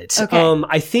mixed on it. Okay.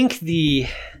 I think the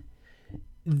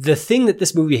thing that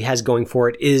this movie has going for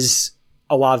it is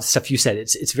a lot of the stuff you said.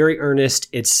 It's very earnest.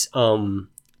 It's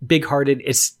big-hearted.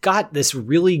 It's got this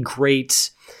really great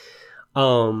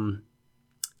Hollywood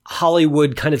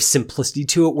kind of simplicity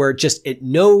to it, where it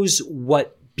knows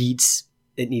what beats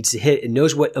it needs to hit. It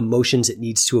knows what emotions it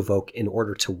needs to evoke in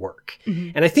order to work.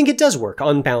 And I think it does work.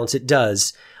 On balance, it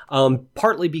does.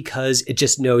 Partly because it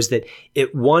just knows that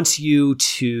it wants you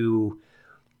to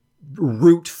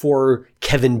root for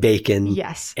Kevin Bacon.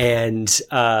 Yes. And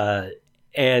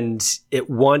it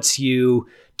wants you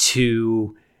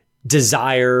to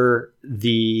desire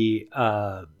the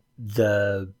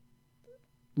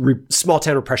small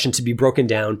town repression to be broken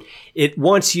down. It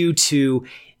wants you to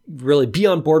really be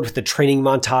on board with the training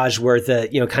montage where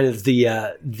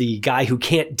the guy who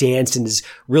can't dance and is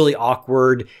really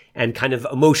awkward and kind of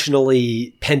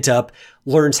emotionally pent up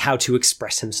learns how to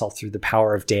express himself through the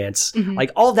power of dance.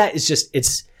 Like all of that is just,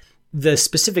 it's the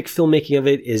specific filmmaking of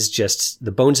it is just,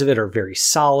 the bones of it are very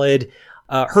solid.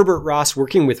 Herbert Ross,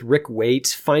 working with Rick Waite,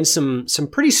 finds some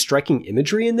pretty striking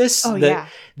imagery in this. The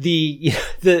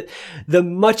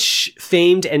much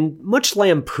famed and much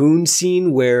lampooned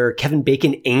scene where Kevin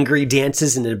Bacon angry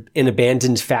dances in an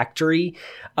abandoned factory.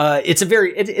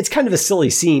 It's kind of a silly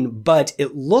scene, but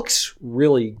it looks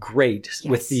really great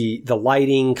with the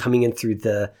lighting coming in through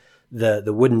the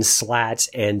wooden slats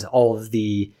and all of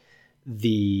the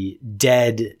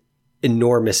dead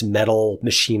enormous metal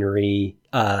machinery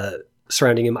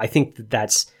surrounding him. I think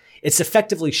it's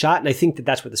effectively shot. And I think that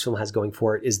that's what this film has going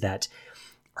for it, is that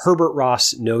Herbert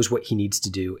Ross knows what he needs to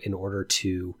do in order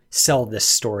to sell this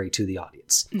story to the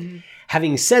audience.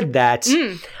 Having said that,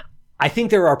 I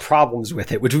think there are problems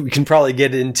with it, which we can probably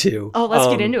get into. Oh, let's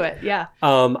get into it. Yeah.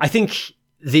 I think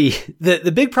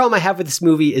the big problem I have with this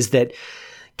movie is that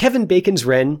Kevin Bacon's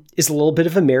Wren is a little bit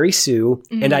of a Mary Sue,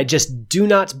 and I just do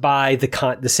not buy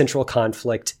the central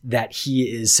conflict that he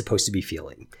is supposed to be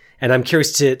feeling. And I'm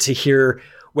curious to hear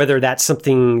whether that's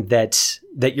something that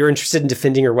you're interested in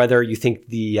defending, or whether you think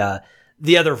the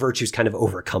other virtues kind of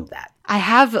overcome that. I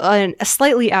have a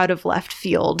slightly out of left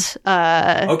field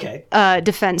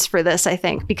defense for this, I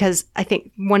think, because I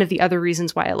think one of the other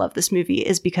reasons why I love this movie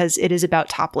is because it is about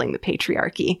toppling the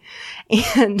patriarchy.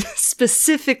 And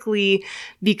specifically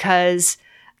because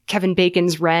Kevin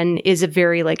Bacon's Wren is a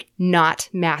very not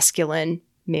masculine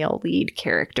male lead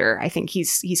character. I think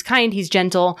he's kind, he's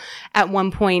gentle. At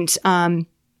one point,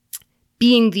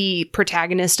 being the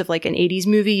protagonist of an 80s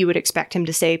movie, you would expect him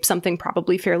to say something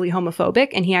probably fairly homophobic,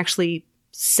 and he actually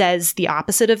says the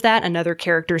opposite of that. Another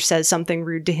character says something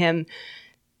rude to him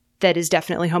that is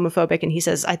definitely homophobic, and he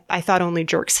says, I thought only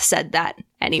jerks said that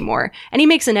anymore. And he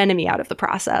makes an enemy out of the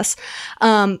process.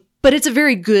 But it's a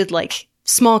very good,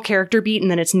 small character beat, and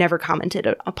then it's never commented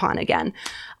upon again.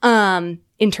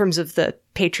 In terms of the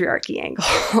patriarchy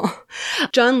angle.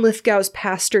 John Lithgow's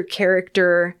pastor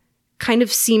character kind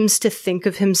of seems to think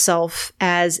of himself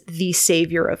as the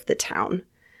savior of the town.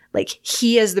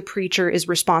 He as the preacher is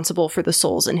responsible for the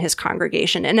souls in his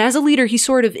congregation. And as a leader, he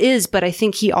sort of is, but I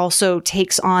think he also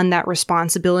takes on that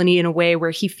responsibility in a way where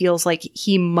he feels like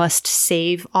he must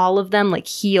save all of them.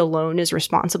 He alone is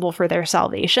responsible for their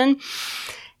salvation.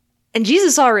 And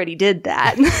Jesus already did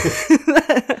that.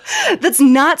 That's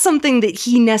not something that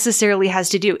he necessarily has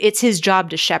to do. It's his job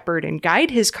to shepherd and guide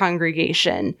his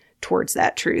congregation towards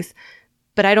that truth.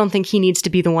 But I don't think he needs to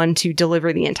be the one to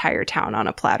deliver the entire town on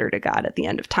a platter to God at the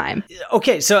end of time.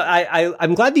 Okay, so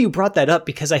I'm glad that you brought that up,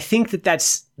 because I think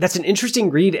that's an interesting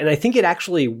read, and I think it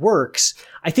actually works.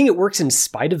 I think it works in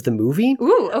spite of the movie.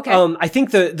 Ooh, okay. I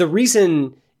think the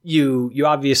reason you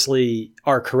obviously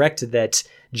are correct that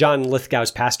John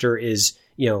Lithgow's pastor is,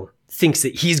 thinks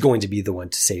that he's going to be the one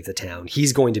to save the town.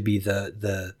 He's going to be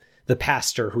the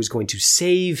pastor who's going to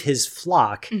save his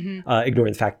flock,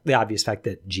 ignoring the obvious fact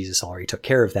that Jesus already took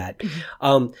care of that.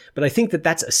 But I think that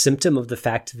that's a symptom of the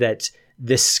fact that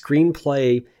this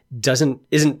screenplay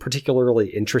isn't particularly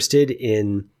interested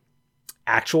in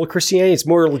actual Christianity. It's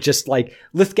more just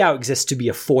Lithgow exists to be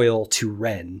a foil to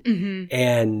Wren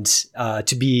and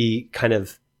to be kind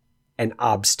of an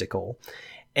obstacle.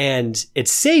 And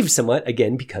it's saved somewhat,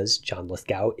 again, because John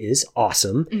Lithgow is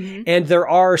awesome. And there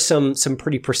are some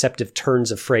pretty perceptive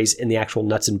turns of phrase in the actual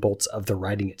nuts and bolts of the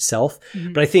writing itself.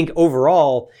 But I think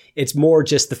overall, it's more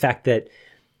just the fact that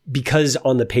because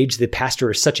on the page, the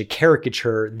pastor is such a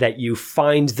caricature that you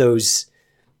find those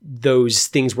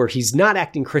things where he's not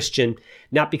acting Christian,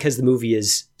 not because the movie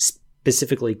is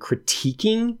specifically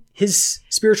critiquing his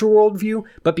spiritual worldview,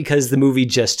 but because the movie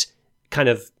just kind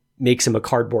of makes him a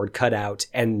cardboard cutout,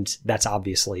 and that's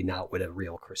obviously not what a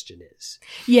real Christian is.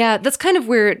 Yeah, that's kind of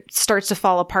where it starts to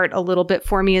fall apart a little bit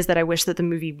for me, is that I wish that the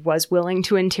movie was willing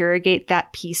to interrogate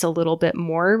that piece a little bit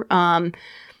more. And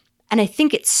I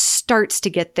think it starts to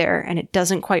get there, and it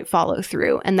doesn't quite follow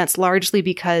through. And that's largely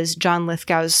because John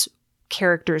Lithgow's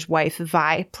character's wife,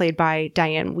 Vi, played by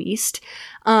Diane Wiest,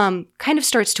 kind of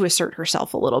starts to assert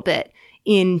herself a little bit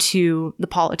into the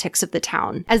politics of the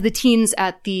town. As the teens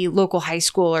at the local high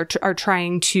school are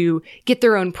trying to get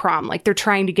their own prom, like they're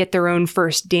trying to get their own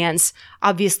first dance.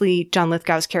 Obviously, John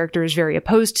Lithgow's character is very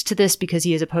opposed to this because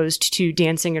he is opposed to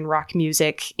dancing and rock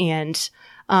music and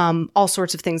all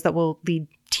sorts of things that will lead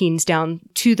teens down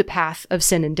to the path of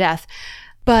sin and death.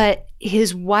 But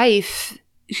his wife,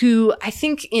 who I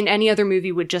think in any other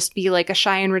movie would just be like a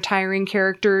shy and retiring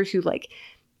character who like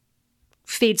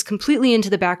fades completely into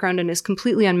the background and is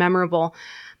completely unmemorable.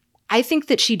 I think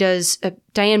that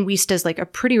Diane Wiest does like a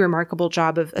pretty remarkable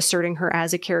job of asserting her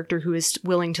as a character who is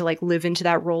willing to like live into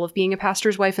that role of being a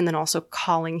pastor's wife and then also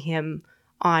calling him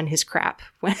on his crap.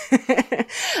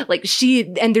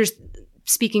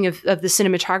 Speaking of the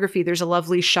cinematography, there's a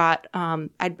lovely shot.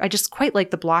 I just quite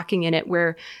like the blocking in it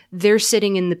where they're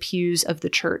sitting in the pews of the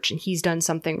church and he's done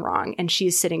something wrong and she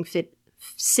is sitting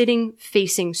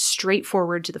facing straight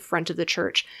forward to the front of the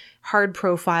church, hard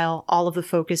profile, all of the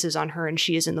focus is on her and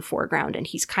she is in the foreground and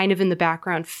he's kind of in the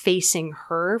background facing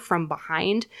her from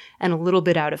behind and a little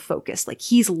bit out of focus. Like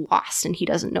he's lost and he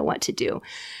doesn't know what to do.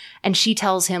 And she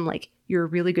tells him like, you're a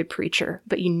really good preacher,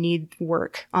 but you need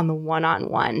work on the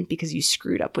one-on-one because you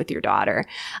screwed up with your daughter.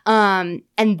 And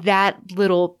that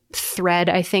little thread,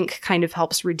 I think, kind of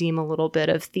helps redeem a little bit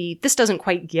of this doesn't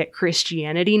quite get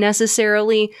Christianity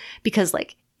necessarily, because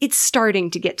like it's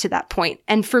starting to get to that point.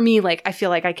 And for me, like, I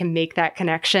feel like I can make that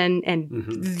connection and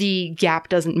the gap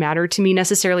doesn't matter to me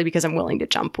necessarily because I'm willing to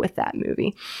jump with that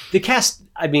movie. The cast,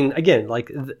 I mean, again,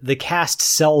 like the cast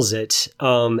sells it.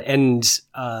 That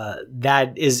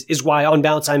is why on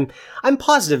balance, I'm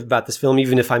positive about this film,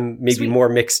 even if I'm maybe more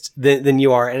mixed than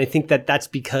you are. And I think that that's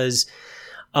because,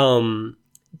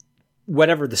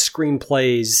 whatever the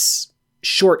screenplay's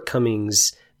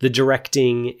shortcomings, the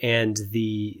directing and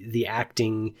the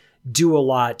acting do a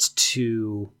lot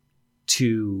to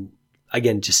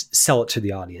again just sell it to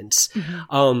the audience.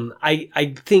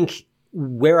 I think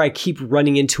where I keep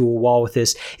running into a wall with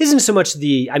this isn't so much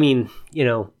the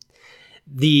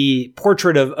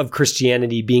portrait of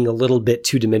Christianity being a little bit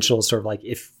two-dimensional, sort of like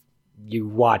if you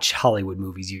watch Hollywood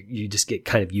movies, you just get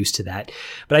kind of used to that.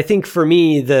 But I think for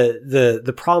me,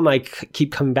 the problem I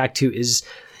keep coming back to is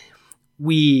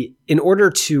in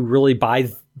order to really buy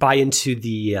into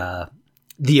the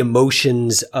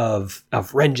emotions of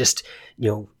Ren just,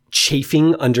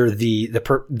 chafing under the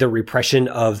repression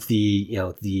of the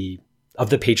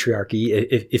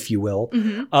patriarchy, if you will.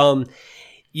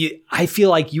 I feel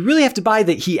like you really have to buy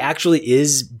that he actually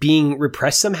is being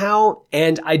repressed somehow.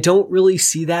 And I don't really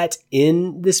see that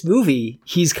in this movie.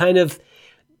 He's kind of,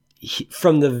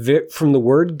 from the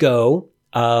word go,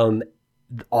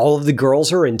 all of the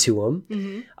girls are into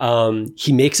him.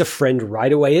 He makes a friend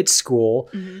right away at school.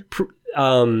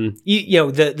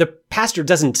 The pastor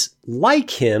doesn't like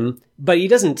him, but he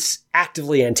doesn't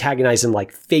actively antagonize him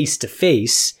like face to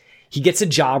face. He gets a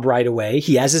job right away.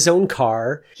 He has his own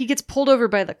car. He gets pulled over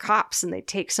by the cops and they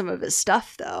take some of his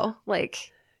stuff though.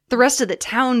 Like the rest of the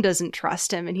town doesn't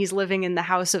trust him and he's living in the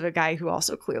house of a guy who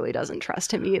also clearly doesn't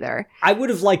trust him either. I would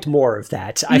have liked more of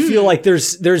that. I feel like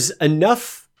there's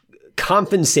enough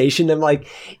compensation. I'm like,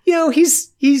 he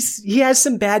has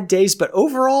some bad days, but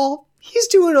overall he's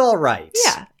doing all right.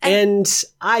 Yeah. And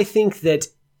I think that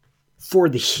for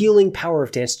the healing power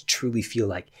of dance to truly feel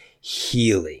like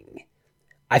healing,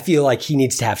 I feel like he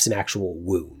needs to have some actual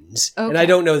wounds. Okay. And I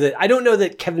don't know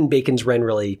that Kevin Bacon's Ren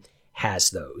really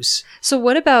has those. So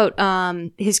what about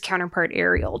his counterpart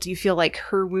Ariel? Do you feel like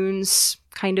her wounds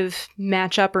kind of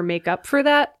match up or make up for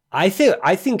that? I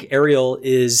think Ariel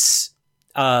is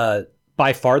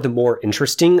by far the more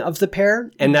interesting of the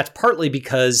pair, and that's partly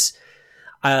because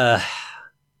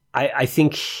I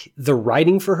think the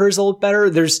writing for her is a little better.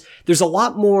 There's a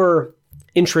lot more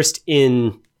interest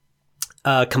in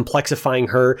complexifying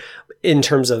her in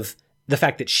terms of the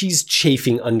fact that she's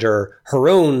chafing under her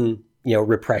own,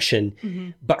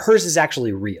 repression, but hers is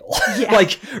actually real. Yeah.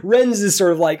 Like Ren's is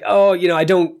sort of like, oh, I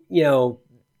don't,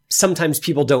 sometimes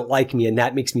people don't like me and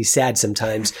that makes me sad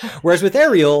sometimes. Whereas with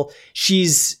Ariel,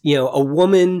 she's, a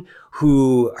woman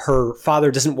who her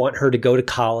father doesn't want her to go to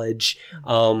college.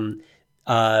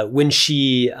 When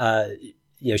she,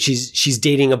 she's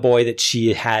dating a boy that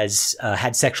she has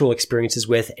had sexual experiences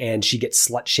with, and she gets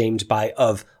slut shamed by,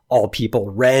 of all people,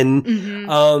 Ren.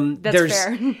 That's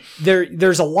fair.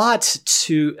 There's a lot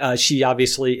to, she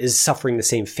obviously is suffering the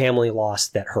same family loss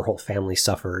that her whole family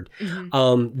suffered.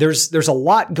 There's a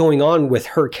lot going on with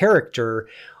her character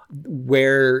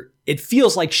where it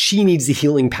feels like she needs the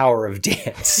healing power of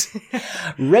dance.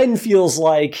 Ren feels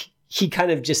like he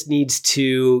kind of just needs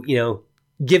to,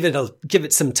 give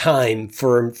it some time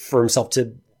for himself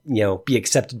to, be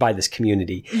accepted by this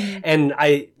community. And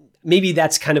maybe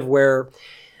that's kind of where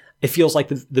it feels like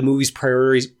the movie's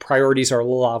priorities are a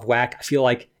little out of whack. I feel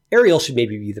like Ariel should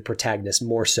maybe be the protagonist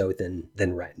more so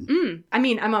than Ren. I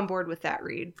mean, I'm on board with that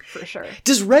read for sure.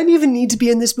 Does Ren even need to be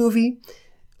in this movie?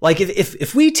 Like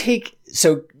if we take,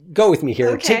 so go with me here.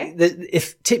 Okay.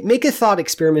 Make a thought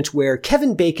experiment where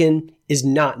Kevin Bacon is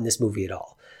not in this movie at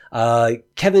all.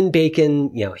 Kevin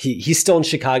Bacon, he's still in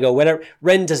Chicago, whatever.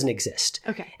 Ren doesn't exist.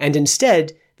 Okay. And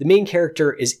instead, the main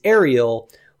character is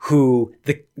Ariel, who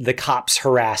the cops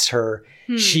harass her.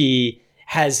 She's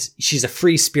a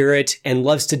free spirit and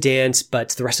loves to dance, but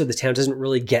the rest of the town doesn't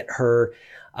really get her.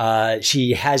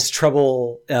 She has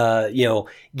trouble,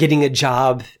 getting a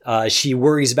job. She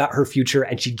worries about her future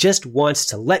and she just wants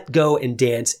to let go and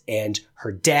dance, and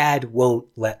her dad won't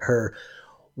let her.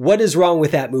 What is wrong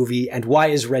with that movie, and why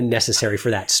is Ren necessary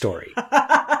for that story?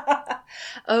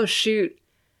 Oh, shoot.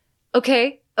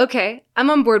 Okay. I'm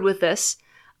on board with this.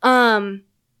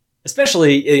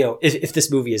 Especially, if this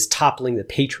movie is toppling the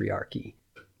patriarchy.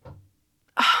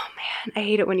 Oh, man. I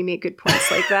hate it when you make good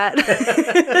points like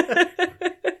that.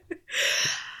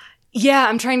 Yeah,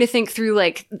 I'm trying to think through,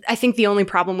 I think the only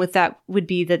problem with that would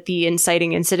be that the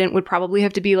inciting incident would probably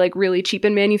have to be, really cheap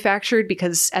and manufactured,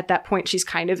 because at that point she's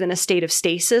kind of in a state of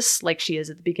stasis, like she is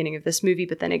at the beginning of this movie.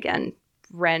 But then again,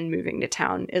 Ren moving to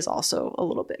town is also a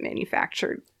little bit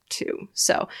manufactured, too.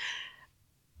 So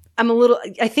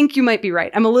I think you might be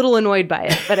right. I'm a little annoyed by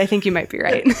it, but I think you might be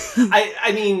right.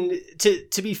 I mean,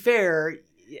 to be fair,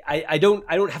 I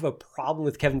don't have a problem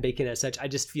with Kevin Bacon as such. I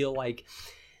just feel like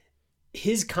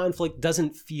his conflict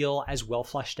doesn't feel as well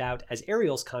fleshed out as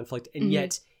Ariel's conflict, and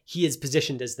yet he is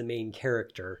positioned as the main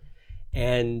character,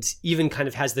 and even kind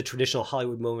of has the traditional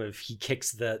Hollywood moment of he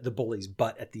kicks the bully's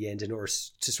butt at the end in order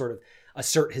to sort of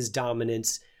assert his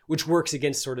dominance, which works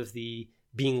against sort of the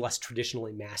being less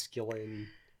traditionally masculine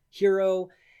hero.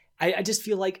 I just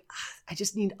feel like I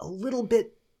just need a little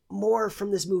bit more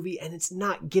from this movie, and it's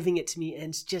not giving it to me, and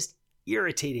it's just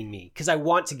irritating me because I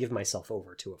want to give myself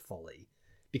over to it fully.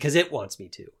 Because it wants me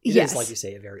to. It is, like you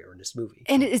say, a very earnest movie.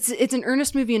 And it's an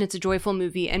earnest movie, and it's a joyful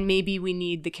movie, and maybe we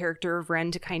need the character of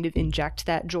Ren to kind of inject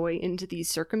that joy into these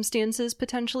circumstances,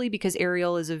 potentially, because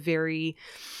Ariel is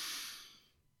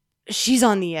she's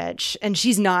on the edge, and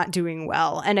she's not doing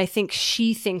well. And I think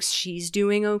she thinks she's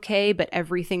doing okay, but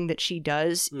everything that she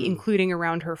does, including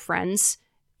around her friends,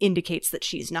 indicates that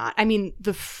she's not. I mean,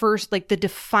 the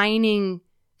defining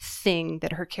thing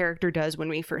that her character does when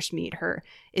we first meet her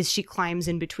is she climbs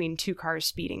in between two cars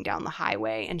speeding down the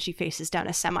highway, and she faces down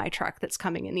a semi-truck that's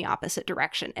coming in the opposite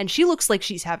direction. And she looks like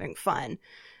she's having fun,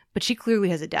 but she clearly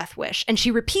has a death wish. And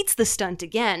she repeats the stunt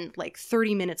again,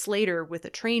 30 minutes later, with a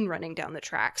train running down the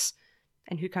tracks.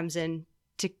 And who comes in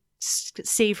to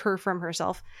save her from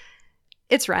herself?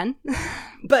 It's Ren.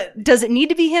 But does it need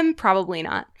to be him? Probably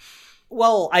not.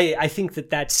 Well, I think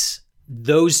that's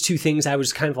those two things I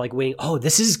was kind of weighing. Oh,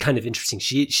 this is kind of interesting.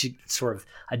 She sort of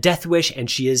a death wish, and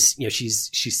she is,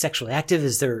 she's sexually active.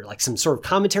 Is there some sort of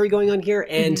commentary going on here?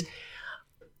 And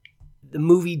the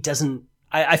movie doesn't,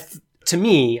 to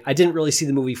me, I didn't really see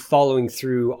the movie following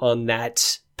through on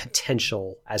that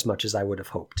potential as much as I would have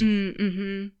hoped.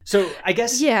 So I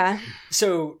guess, yeah.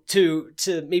 So to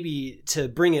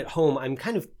bring it home, I'm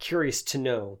kind of curious to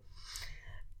know,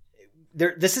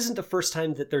 this isn't the first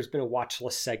time that there's been a watch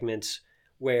list segment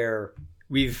where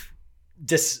we've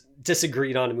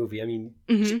disagreed on a movie. I mean,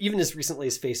 even as recently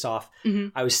as Face Off,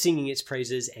 I was singing its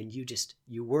praises, and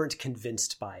you weren't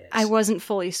convinced by it. I wasn't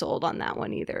fully sold on that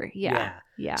one either. Yeah.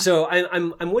 So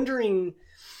I'm wondering,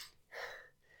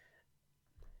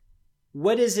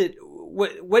 what is it?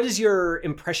 What is your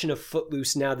impression of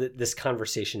Footloose now that this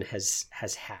conversation has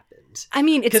happened? I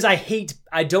mean, because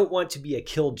I don't want to be a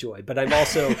killjoy, but I'm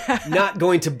also not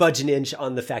going to budge an inch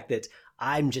on the fact that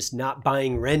I'm just not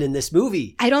buying Ren in this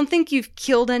movie. I don't think you've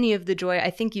killed any of the joy. I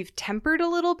think you've tempered a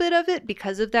little bit of it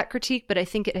because of that critique, but I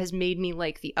think it has made me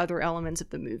like the other elements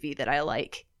of the movie that I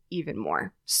like even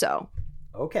more. So,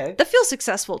 okay. That feels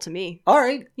successful to me. All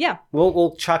right. Yeah.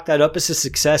 We'll chalk that up as a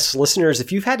success. Listeners,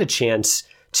 if you've had a chance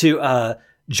to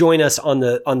join us on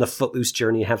the Footloose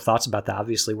journey and have thoughts about that,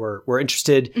 obviously we're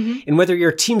interested in whether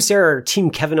you're Team Sarah or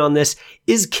Team Kevin on this.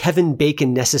 Is Kevin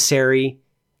Bacon necessary?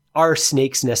 Are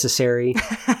snakes necessary?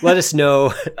 Let us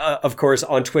know, of course,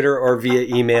 on Twitter or via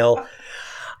email.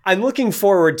 I'm looking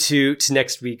forward to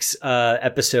next week's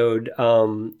episode,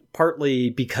 partly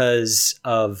because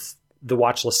of the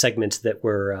watch list segment that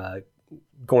we're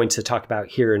going to talk about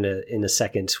here in a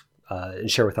second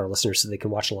and share with our listeners so they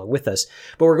can watch along with us.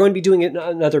 But we're going to be doing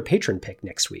another patron pick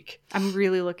next week. I'm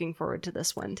really looking forward to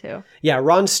this one too. Yeah,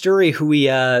 Ron Sturry, who we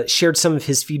shared some of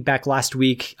his feedback last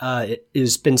week,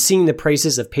 has been singing the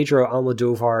praises of Pedro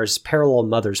Almodovar's Parallel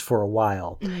Mothers for a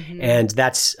while. And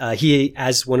that's he,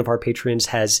 as one of our patrons,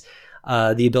 has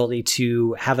the ability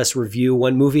to have us review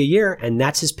one movie a year, and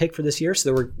that's his pick for this year.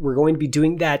 So we're going to be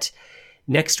doing that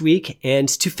next week. And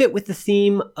to fit with the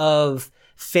theme of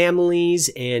families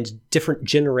and different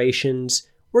generations,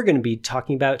 we're going to be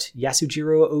talking about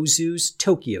Yasujiro Ozu's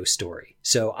Tokyo Story.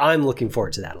 So I'm looking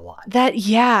forward to that a lot.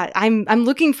 I'm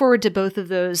looking forward to both of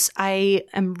those. I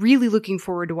am really looking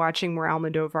forward to watching more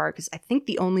Almodovar because I think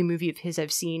the only movie of his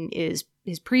I've seen is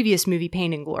his previous movie,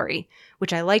 Pain and Glory,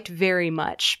 which I liked very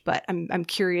much, but I'm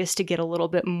curious to get a little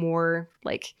bit more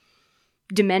like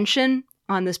dimension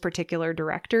on this particular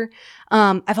director.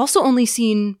 I've also only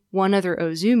seen one other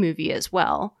Ozu movie as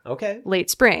well. Okay. Late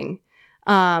Spring,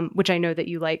 which I know that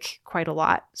you like quite a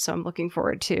lot. So I'm looking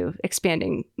forward to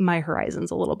expanding my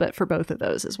horizons a little bit for both of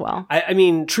those as well. I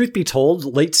mean, truth be told,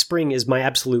 Late Spring is my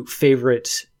absolute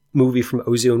favorite movie from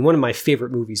Ozu and one of my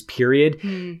favorite movies, period.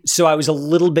 So I was a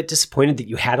little bit disappointed that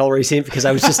you had already seen it because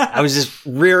I was just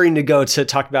rearing to go to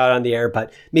talk about it on the air,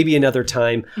 but maybe another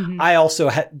time. I also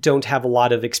don't have a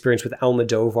lot of experience with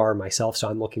Almodovar myself, so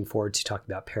I'm looking forward to talking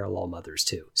about Parallel Mothers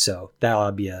too. So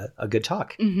that'll be a good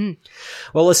talk.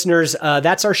 Well, listeners,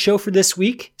 that's our show for this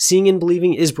week. Seeing and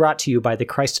Believing is brought to you by the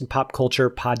Christ and Pop Culture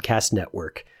Podcast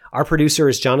Network. Our producer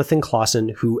is Jonathan Clausen,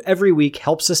 who every week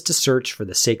helps us to search for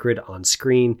the sacred on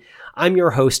screen. I'm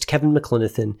your host, Kevin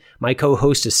McLenithan. My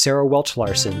co-host is Sarah Welch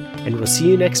Larson, and we'll see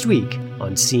you next week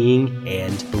on Seeing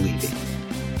and Believing.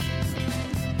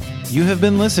 You have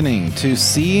been listening to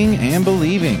Seeing and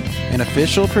Believing, an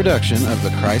official production of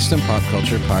the Christ and Pop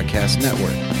Culture Podcast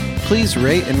Network. Please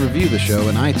rate and review the show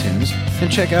in iTunes,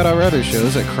 and check out our other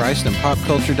shows at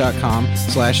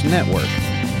christandpopculture.com/network.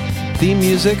 Theme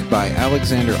music by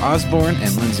Alexander Osborne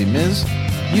and Lindsay Miz,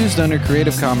 used under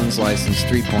Creative Commons License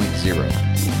 3.0.